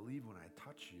I believe when I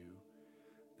touch you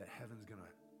that heaven's going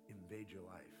to invade your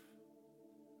life.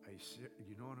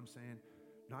 You know what I'm saying?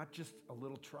 Not just a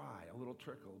little try, a little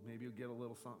trickle. Maybe you'll get a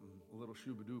little something, a little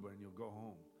shooba-dooba, and you'll go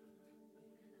home.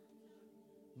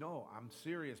 No, I'm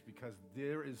serious because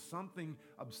there is something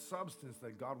of substance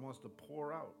that God wants to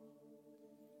pour out.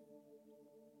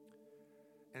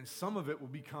 And some of it will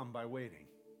become by waiting.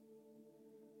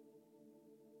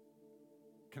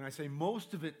 Can I say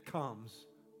most of it comes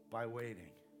by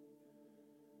waiting?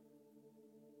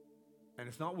 And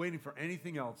it's not waiting for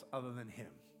anything else other than Him.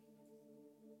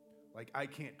 Like I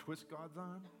can't twist God's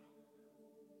arm.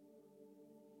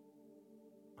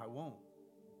 I won't.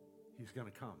 He's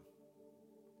going to come.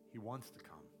 He wants to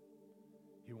come.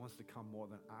 He wants to come more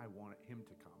than I want Him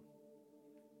to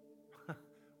come.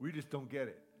 We just don't get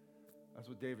it. That's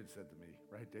what David said to me,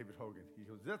 right? David Hogan. He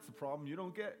goes, that's the problem you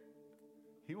don't get.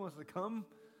 He wants to come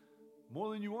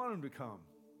more than you want Him to come.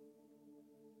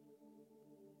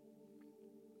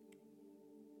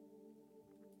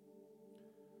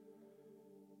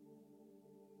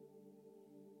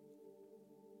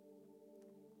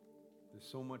 There's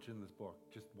so much in this book,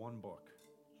 just one book,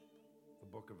 the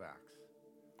book of Acts,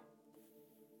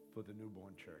 for the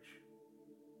newborn church.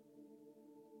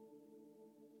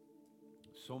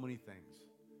 So many things,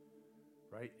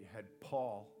 right? You had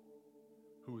Paul,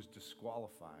 who was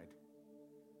disqualified,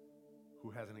 who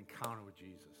has an encounter with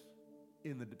Jesus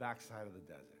in the backside of the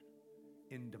desert,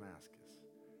 in Damascus.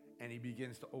 And he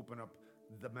begins to open up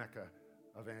the Mecca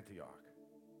of Antioch,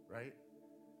 right?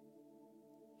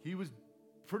 He was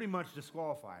pretty much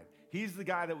disqualified. He's the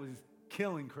guy that was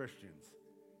killing Christians.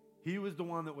 He was the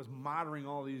one that was martyring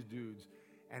all these dudes.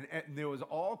 And there was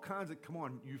all kinds of, come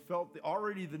on, you felt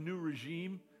already the new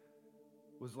regime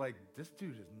was like, this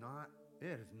dude is not,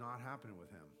 it is not happening with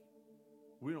him.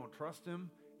 We don't trust him.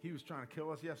 He was trying to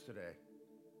kill us yesterday.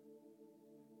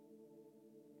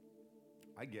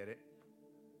 I get it.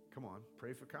 Come on,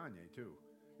 pray for Kanye too.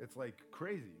 It's like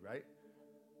crazy, right?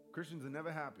 Christians are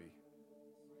never happy.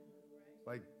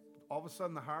 Like all of a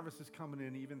sudden the harvest is coming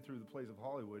in even through the plays of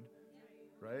Hollywood,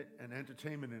 right? And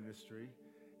entertainment industry.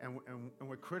 And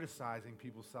we're criticizing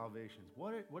people's salvations.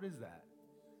 What is that?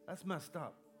 That's messed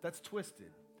up. That's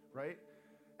twisted, right?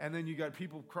 And then you got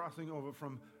people crossing over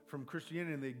from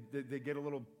Christianity and they get a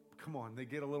little, come on, they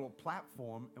get a little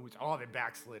platform in which, they're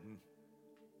backslidden.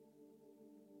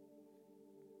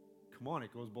 Come on,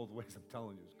 it goes both ways. I'm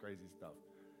telling you, it's crazy stuff.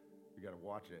 You got to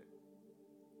watch it.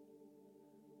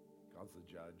 God's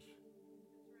the judge,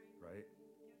 right?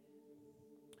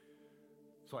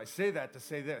 So I say that to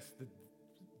say this.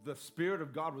 The Spirit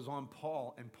of God was on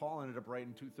Paul, and Paul ended up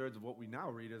writing 2/3 of what we now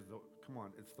read as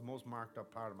it's the most marked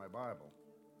up part of my Bible.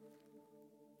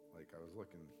 Like I was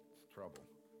looking, it's trouble,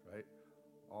 right?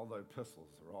 All the epistles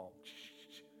are all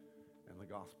and the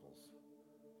Gospels.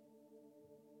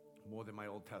 More than my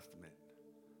Old Testament,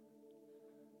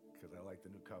 because I like the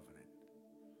New Covenant.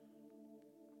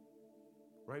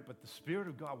 Right? But the Spirit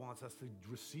of God wants us to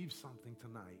receive something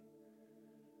tonight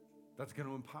that's going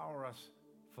to empower us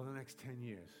for the next 10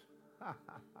 years. Come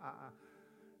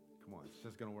on, it's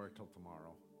just going to work till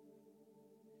tomorrow.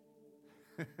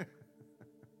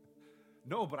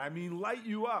 No, but I mean light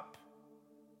you up.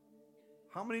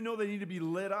 How many know they need to be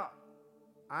lit up?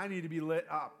 I need to be lit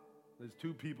up. There's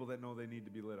 2 people that know they need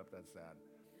to be lit up. That's sad.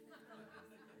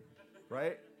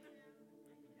 Right?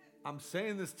 I'm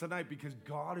saying this tonight because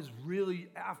God is really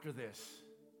after this.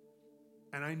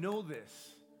 And I know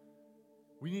this.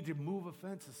 We need to move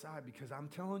offense aside because I'm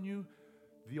telling you,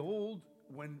 the old,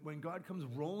 when God comes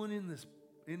rolling in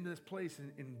this place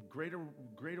in greater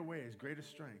ways, greater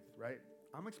strength, right?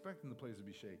 I'm expecting the place to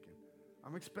be shaken.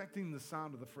 I'm expecting the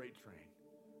sound of the freight train.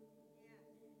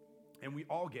 And we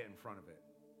all get in front of it.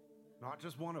 Not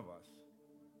just one of us.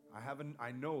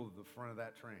 I know the front of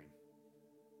that train.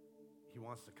 He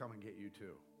wants to come and get you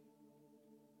too.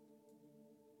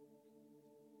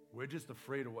 We're just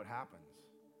afraid of what happens,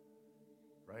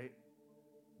 right?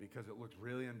 Because it looks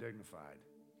really undignified.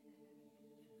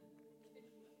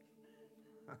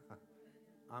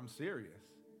 I'm serious,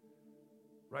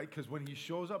 right? Because when he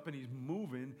shows up and he's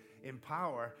moving in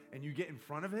power and you get in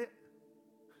front of it,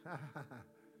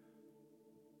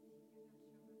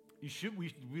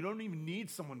 we don't even need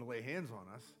someone to lay hands on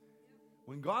us.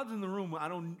 When God's in the room,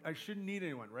 I shouldn't need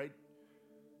anyone, right?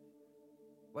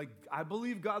 Like, I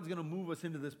believe God's going to move us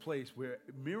into this place where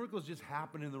miracles just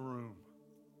happen in the room.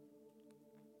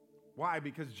 Why?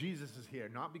 Because Jesus is here,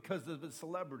 not because of a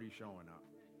celebrity showing up.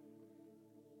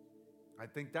 I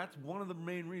think that's one of the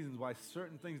main reasons why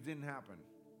certain things didn't happen.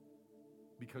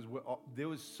 Because there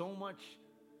was so much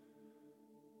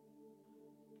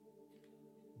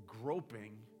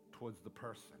groping towards the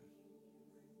person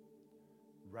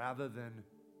rather than,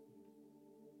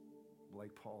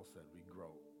 like Paul said, we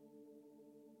grope.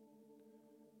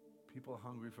 People are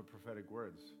hungry for prophetic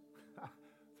words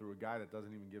through a guy that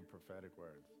doesn't even give prophetic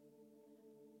words.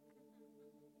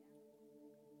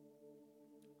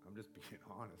 I'm just being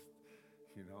honest,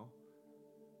 you know?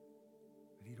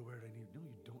 I need a word, no,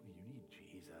 you don't. You need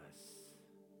Jesus.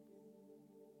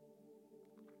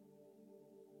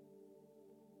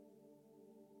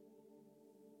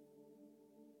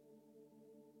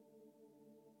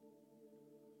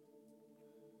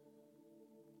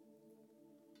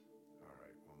 All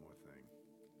right, one more thing.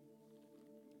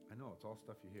 I know it's all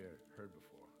stuff you heard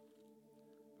before,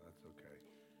 but that's okay.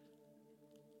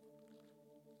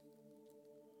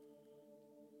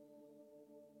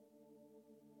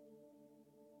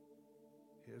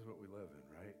 Here's what we live in,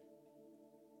 right?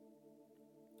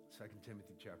 2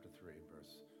 Timothy chapter 3,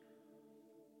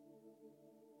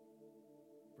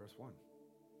 verse 1.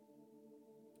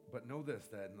 But know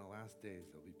this, that in the last days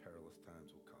there'll be perilous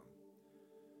times will come.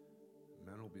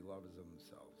 Men will be lovers of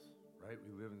themselves, right?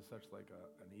 We live in such like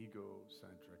an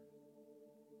egocentric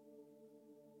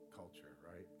culture,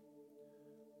 right?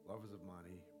 Lovers of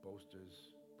money,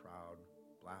 boasters, proud,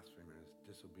 blasphemers,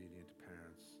 disobedient to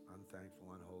parents,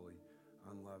 unthankful, unholy,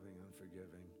 unloving,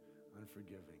 unforgiving,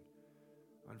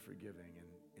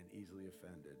 and easily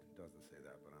offended. It doesn't say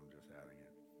that, but I'm just adding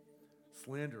it.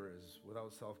 Slanderers,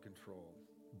 without self-control,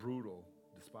 brutal,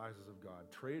 despisers of God,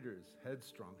 traitors,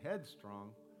 headstrong.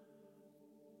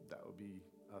 That would be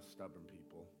us stubborn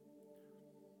people.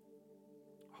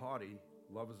 haughty,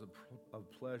 lovers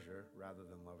of pleasure rather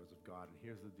than lovers of God. And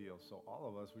here's the deal. So all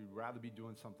of us, we'd rather be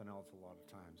doing something else a lot of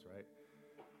times, right?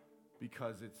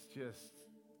 Because it's just,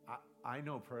 I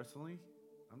know personally,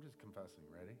 I'm just confessing,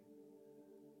 ready?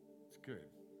 It's good.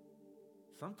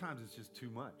 Sometimes it's just too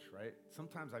much, right?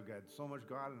 Sometimes I've got so much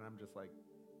God and I'm just like,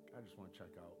 I just want to check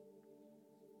out,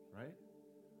 right?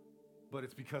 But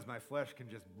it's because my flesh can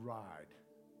just ride.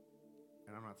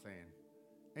 And I'm not saying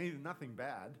nothing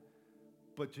bad,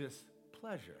 but just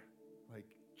pleasure, like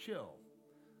chill,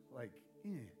 like,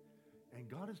 and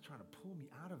God is trying to pull me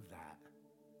out of that,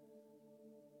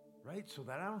 right? So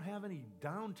that I don't have any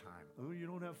downtime. Oh, you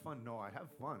don't have fun? No, I have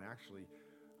fun, actually.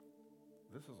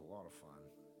 This is a lot of fun.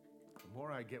 The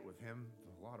more I get with him,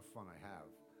 the lot of fun I have.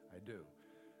 I do.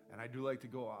 And I do like to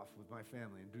go off with my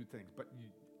family and do things. But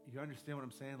you understand what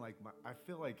I'm saying? Like, I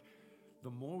feel like the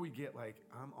more we get, like,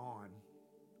 I'm on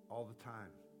all the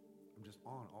time. I'm just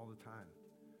on all the time.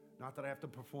 Not that I have to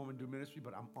perform and do ministry,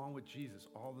 but I'm on with Jesus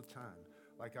all the time.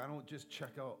 Like, I don't just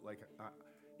check out. Like,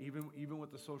 even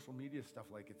with the social media stuff,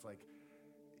 like, it's like,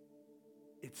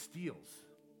 it steals.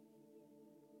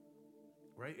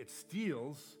 Right? It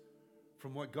steals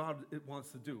from what God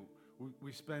wants to do.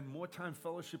 We spend more time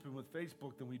fellowshipping with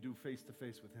Facebook than we do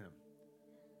face-to-face with him.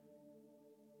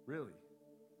 Really.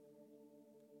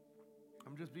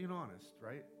 I'm just being honest,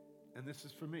 right? And this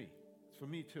is for me. It's for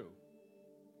me too.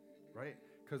 Right?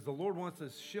 Because the Lord wants to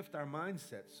shift our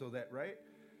mindset so that, right?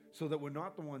 So that we're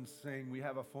not the ones saying we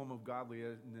have a form of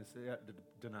godliness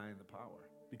denying the power.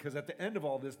 Because at the end of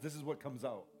all this is what comes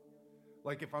out.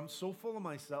 Like, if I'm so full of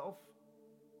myself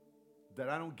that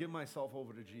I don't give myself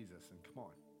over to Jesus, and come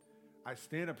on, I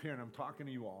stand up here and I'm talking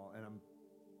to you all, and I'm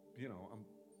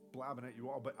blabbing at you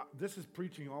all, but this is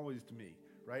preaching always to me,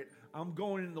 right? I'm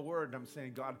going in the Word and I'm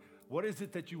saying, God, what is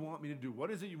it that you want me to do?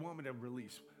 What is it you want me to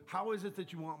release? How is it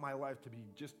that you want my life to be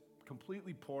just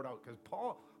completely poured out? Because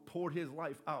Paul poured his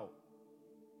life out.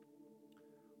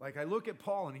 Like, I look at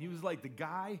Paul, and he was like the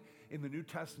guy in the New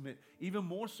Testament, even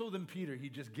more so than Peter. He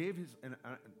just gave his,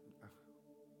 I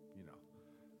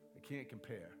can't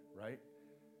compare, right?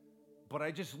 But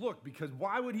I just look, because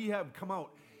why would he have come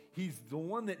out? He's the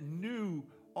one that knew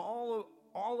all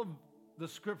of the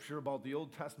scripture about the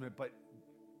Old Testament, but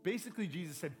basically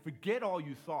Jesus said, forget all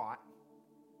you thought,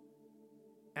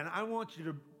 and I want you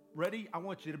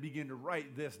to begin to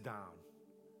write this down,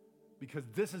 because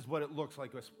this is what it looks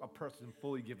like, a person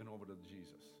fully given over to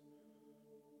Jesus.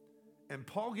 And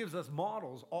Paul gives us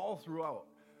models all throughout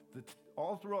the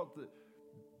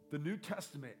New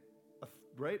Testament,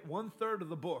 right? 1/3 of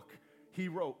the book he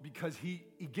wrote, because he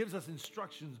gives us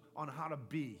instructions on how to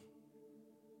be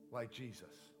like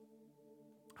Jesus,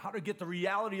 how to get the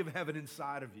reality of heaven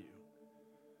inside of you,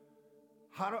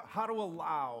 how to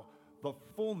allow the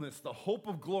fullness, the hope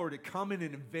of glory to come in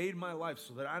and invade my life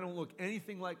so that I don't look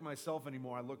anything like myself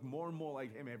anymore. I look more and more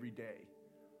like him every day.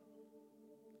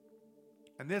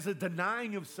 And there's a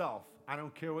denying of self. I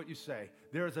don't care what you say.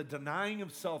 There is a denying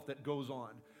of self that goes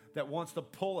on, that wants to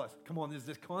pull us. Come on, there's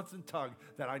this constant tug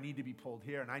that I need to be pulled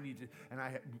here, and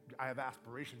I have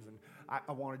aspirations, and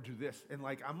I want to do this. And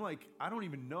I'm like, I don't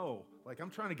even know. Like,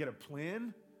 I'm trying to get a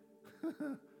plan,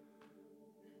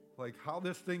 like how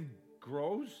this thing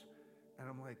grows. And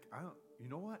I'm like, you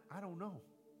know what? I don't know.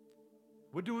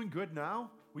 We're doing good now.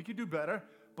 We could do better.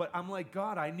 But I'm like,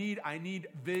 God, I need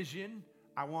vision.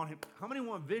 I want him. How many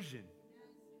want vision?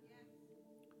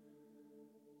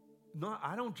 No,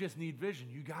 I don't just need vision.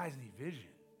 You guys need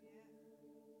vision.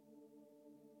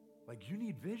 Like, you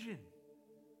need vision.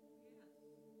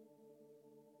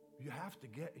 You have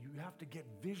to get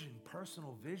vision,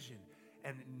 personal vision,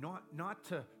 and not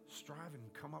to strive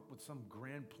and come up with some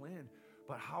grand plan,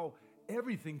 but how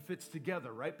everything fits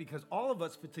together, right? Because all of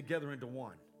us fit together into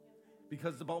one.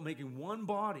 Because it's about making one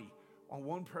body on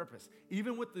one purpose.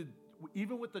 Even with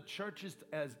the churches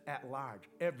as at large,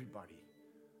 everybody.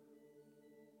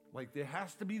 Like, there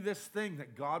has to be this thing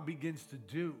that God begins to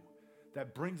do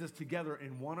that brings us together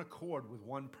in one accord with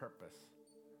one purpose.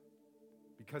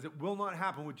 Because it will not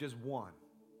happen with just one.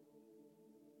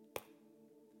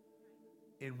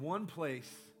 In one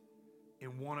place,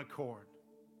 in one accord.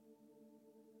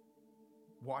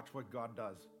 Watch what God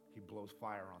does. He blows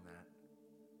fire on that.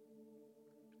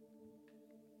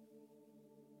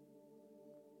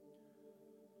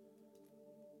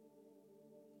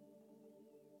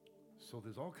 So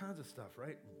there's all kinds of stuff,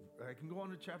 right? I can go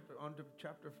on to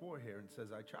chapter 4 here, and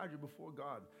says, I charge you before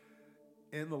God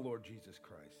and the Lord Jesus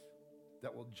Christ,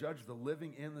 that will judge the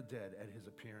living and the dead at his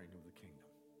appearing of the kingdom.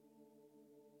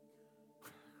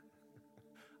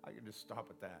 I can just stop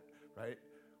at that, right?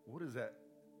 What is that?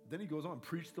 Then he goes on,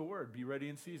 preach the word, be ready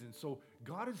in season. So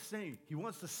God is saying he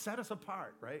wants to set us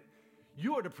apart, right?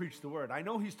 You are to preach the word. I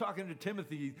know he's talking to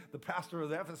Timothy, the pastor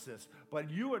of Ephesus,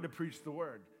 but you are to preach the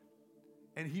word.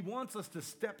 And he wants us to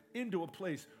step into a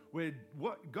place where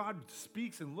what God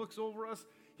speaks and looks over us,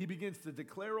 he begins to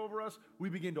declare over us, we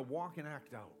begin to walk and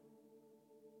act out.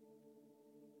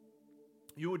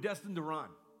 You were destined to run.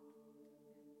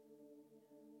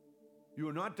 You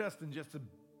are not destined just to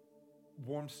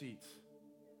warm seats.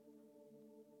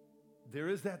 There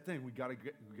is that thing we got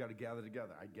to gather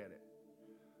together. I get it.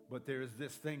 But there is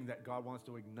this thing that God wants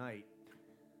to ignite.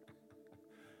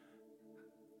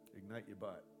 Ignite your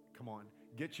butt. Come on.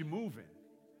 Get you moving.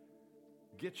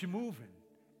 Get you moving.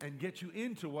 And get you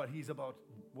into what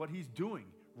he's doing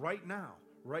right now.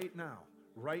 Right now.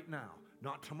 Right now.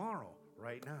 Not tomorrow.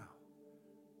 Right now.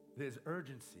 There's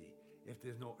urgency. If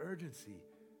there's no urgency,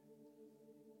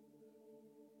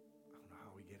 I don't know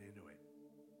how we get into it.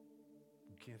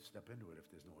 You can't step into it if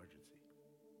there's no urgency.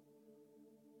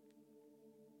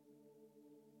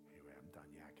 Anyway, I'm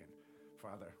done yakking.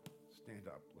 Father, stand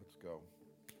up. Let's go.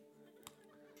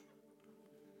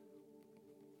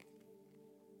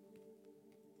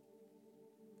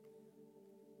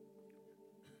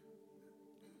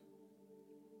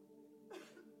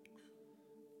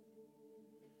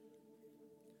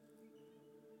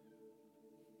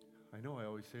 I know I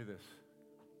always say this.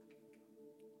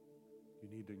 You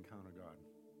need to encounter God.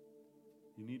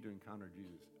 You need to encounter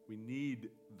Jesus. We need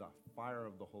the fire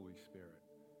of the Holy Spirit.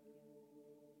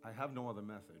 I have no other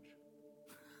message.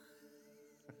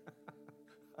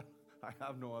 I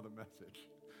have no other message.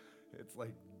 It's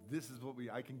like, this is what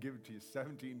I can give it to you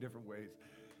 17 different ways,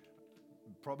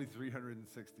 probably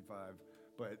 365,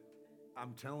 but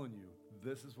I'm telling you,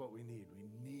 this is what we need. We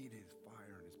need his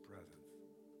fire and his presence.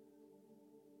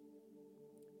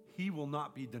 He will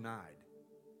not be denied.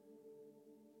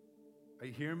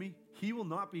 You hear me? He will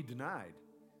not be denied.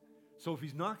 So if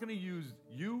he's not going to use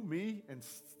you, me, and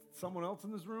someone else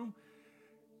in this room,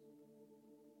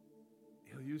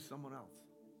 he'll use someone else.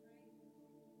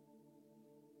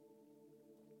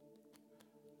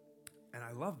 And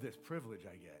I love this privilege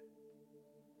I get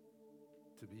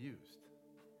to be used.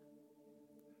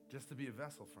 Just to be a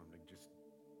vessel for him to just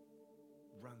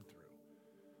run through.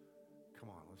 Come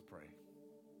on, let's pray.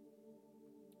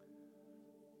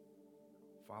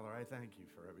 Father, I thank you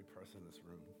for every person in this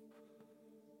room.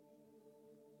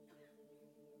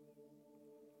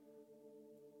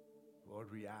 Lord,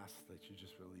 we ask that you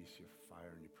just release your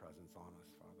fire and your presence on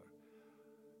us, Father.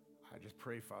 I just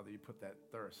pray, Father, you put that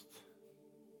thirst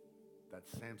that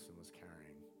Samson was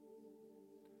carrying.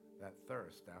 That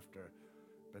thirst after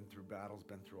been through battles,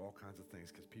 been through all kinds of things,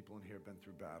 because people in here have been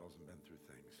through battles and been through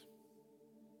things.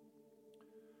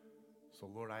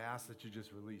 So, Lord, I ask that you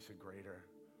just release a greater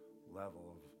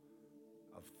level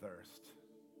of thirst.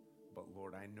 But,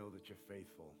 Lord, I know that you're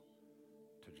faithful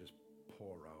to just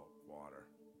pour out water.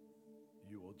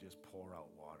 You will just pour out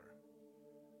water.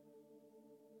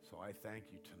 So I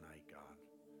thank you tonight, God,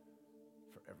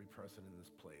 for every person in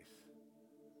this place.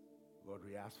 Lord,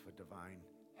 we ask for divine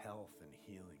health and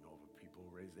healing over people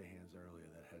who raised their hands earlier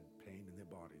that had pain in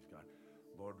their bodies, God.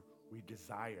 Lord, we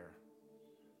desire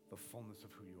the fullness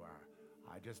of who you are.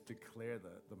 I just declare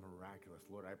the miraculous.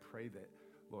 Lord, I pray that,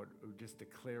 Lord, we just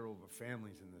declare over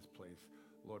families in this place,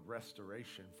 Lord,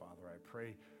 restoration, Father. I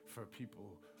pray for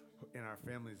people in our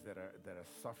families that are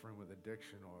suffering with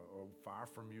addiction or far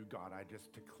from you, God. I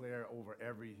just declare over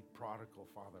every prodigal,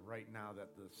 Father, right now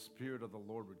that the Spirit of the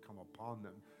Lord would come upon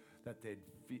them, that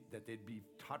they'd be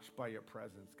touched by your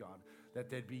presence, God, that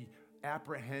they'd be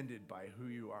apprehended by who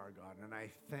you are, God. And I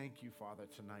thank you, Father,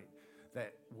 tonight,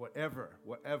 that whatever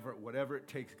it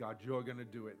takes, God, you're going to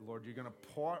do it. Lord, you're going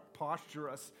to posture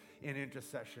us in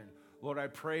intercession. Lord, I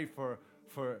pray for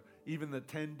even the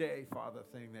 10-day, Father,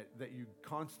 thing that you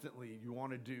constantly, you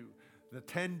want to do. The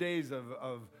 10 days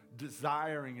of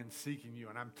desiring and seeking you.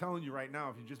 And I'm telling you right now,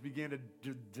 if you just begin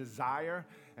to desire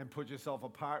and put yourself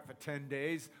apart for 10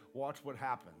 days, watch what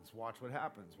happens. Watch what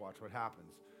happens. Watch what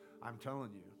happens. I'm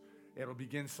telling you. It'll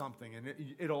begin something, and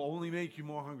it'll only make you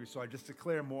more hungry. So I just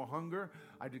declare more hunger.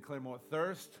 I declare more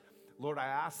thirst. Lord, I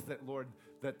ask that, Lord,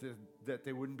 that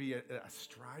there wouldn't be a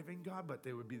striving, God, but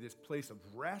there would be this place of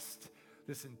rest,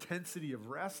 this intensity of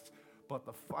rest, but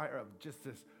the fire of just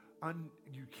this,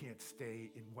 you can't stay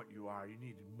in what you are. You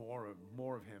need more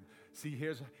of him. See,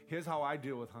 here's how I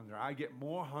deal with hunger. I get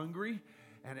more hungry,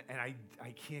 and I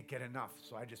can't get enough,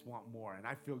 so I just want more, and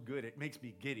I feel good. It makes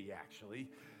me giddy, actually.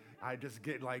 I just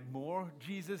get like, more,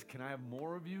 Jesus, can I have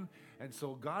more of you? And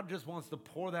so God just wants to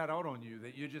pour that out on you,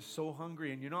 that you're just so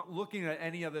hungry and you're not looking at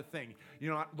any other thing.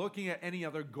 You're not looking at any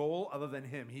other goal other than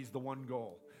him. He's the one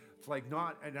goal. It's like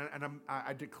not,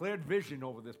 I declared vision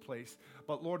over this place,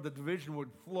 but Lord, the vision would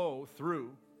flow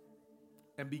through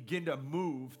and begin to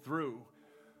move through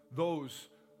those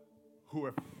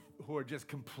who are just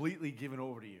completely given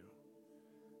over to you.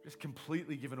 Just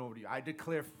completely given over to you. I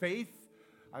declare faith.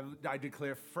 I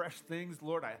declare fresh things,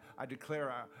 Lord. I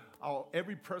declare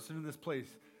every person in this place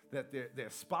that their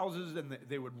spouses and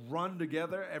they would run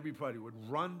together. Everybody would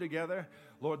run together.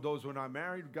 Lord, those who are not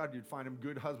married, God, you'd find them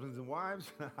good husbands and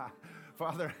wives.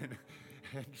 Father,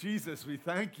 and Jesus, we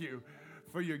thank you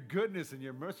for your goodness and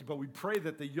your mercy. But we pray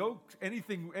that the yoke, any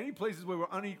places where we're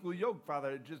unequally yoked,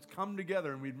 Father, just come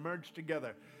together and we'd merge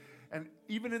together. And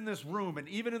even in this room and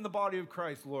even in the body of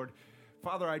Christ, Lord,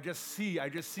 Father, I just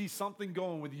see something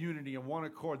going with unity and one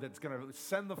accord that's going to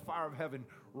send the fire of heaven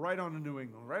right onto New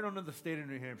England, right onto the state of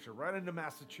New Hampshire, right into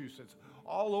Massachusetts,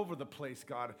 all over the place,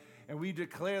 God. And we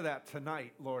declare that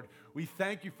tonight, Lord. We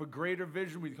thank you for greater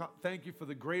vision. We thank you for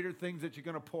the greater things that you're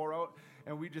going to pour out.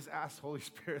 And we just ask, Holy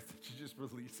Spirit, that you just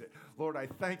release it. Lord, I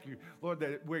thank you, Lord,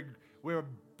 that we're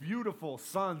beautiful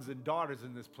sons and daughters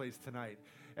in this place tonight.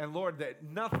 And Lord, that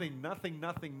nothing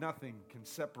can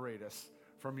separate us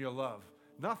from your love.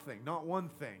 Nothing, not one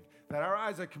thing. That our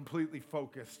eyes are completely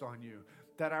focused on you.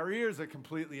 That our ears are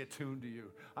completely attuned to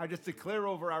you. I just declare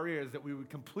over our ears that we would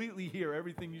completely hear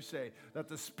everything you say. That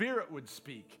the Spirit would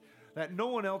speak. That no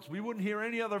one else, we wouldn't hear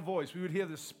any other voice. We would hear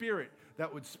the Spirit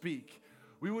that would speak.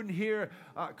 We wouldn't hear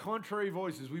contrary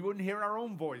voices. We wouldn't hear our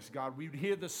own voice, God. We would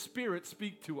hear the Spirit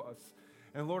speak to us.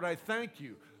 And Lord, I thank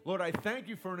you. Lord, I thank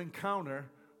you for an encounter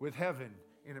with heaven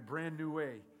in a brand new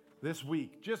way. This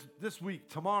week, just this week,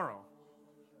 tomorrow,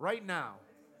 right now,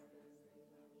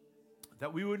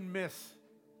 that we wouldn't miss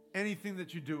anything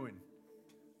that you're doing.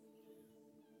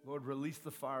 Lord, release the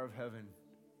fire of heaven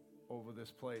over this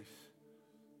place.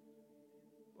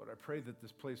 Lord, I pray that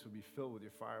this place would be filled with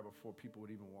your fire before people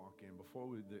would even walk in, before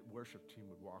the worship team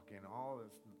would walk in. All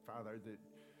this, Father, that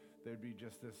there'd be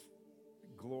just this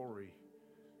glory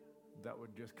that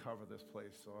would just cover this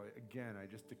place. So again, I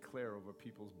just declare over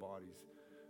people's bodies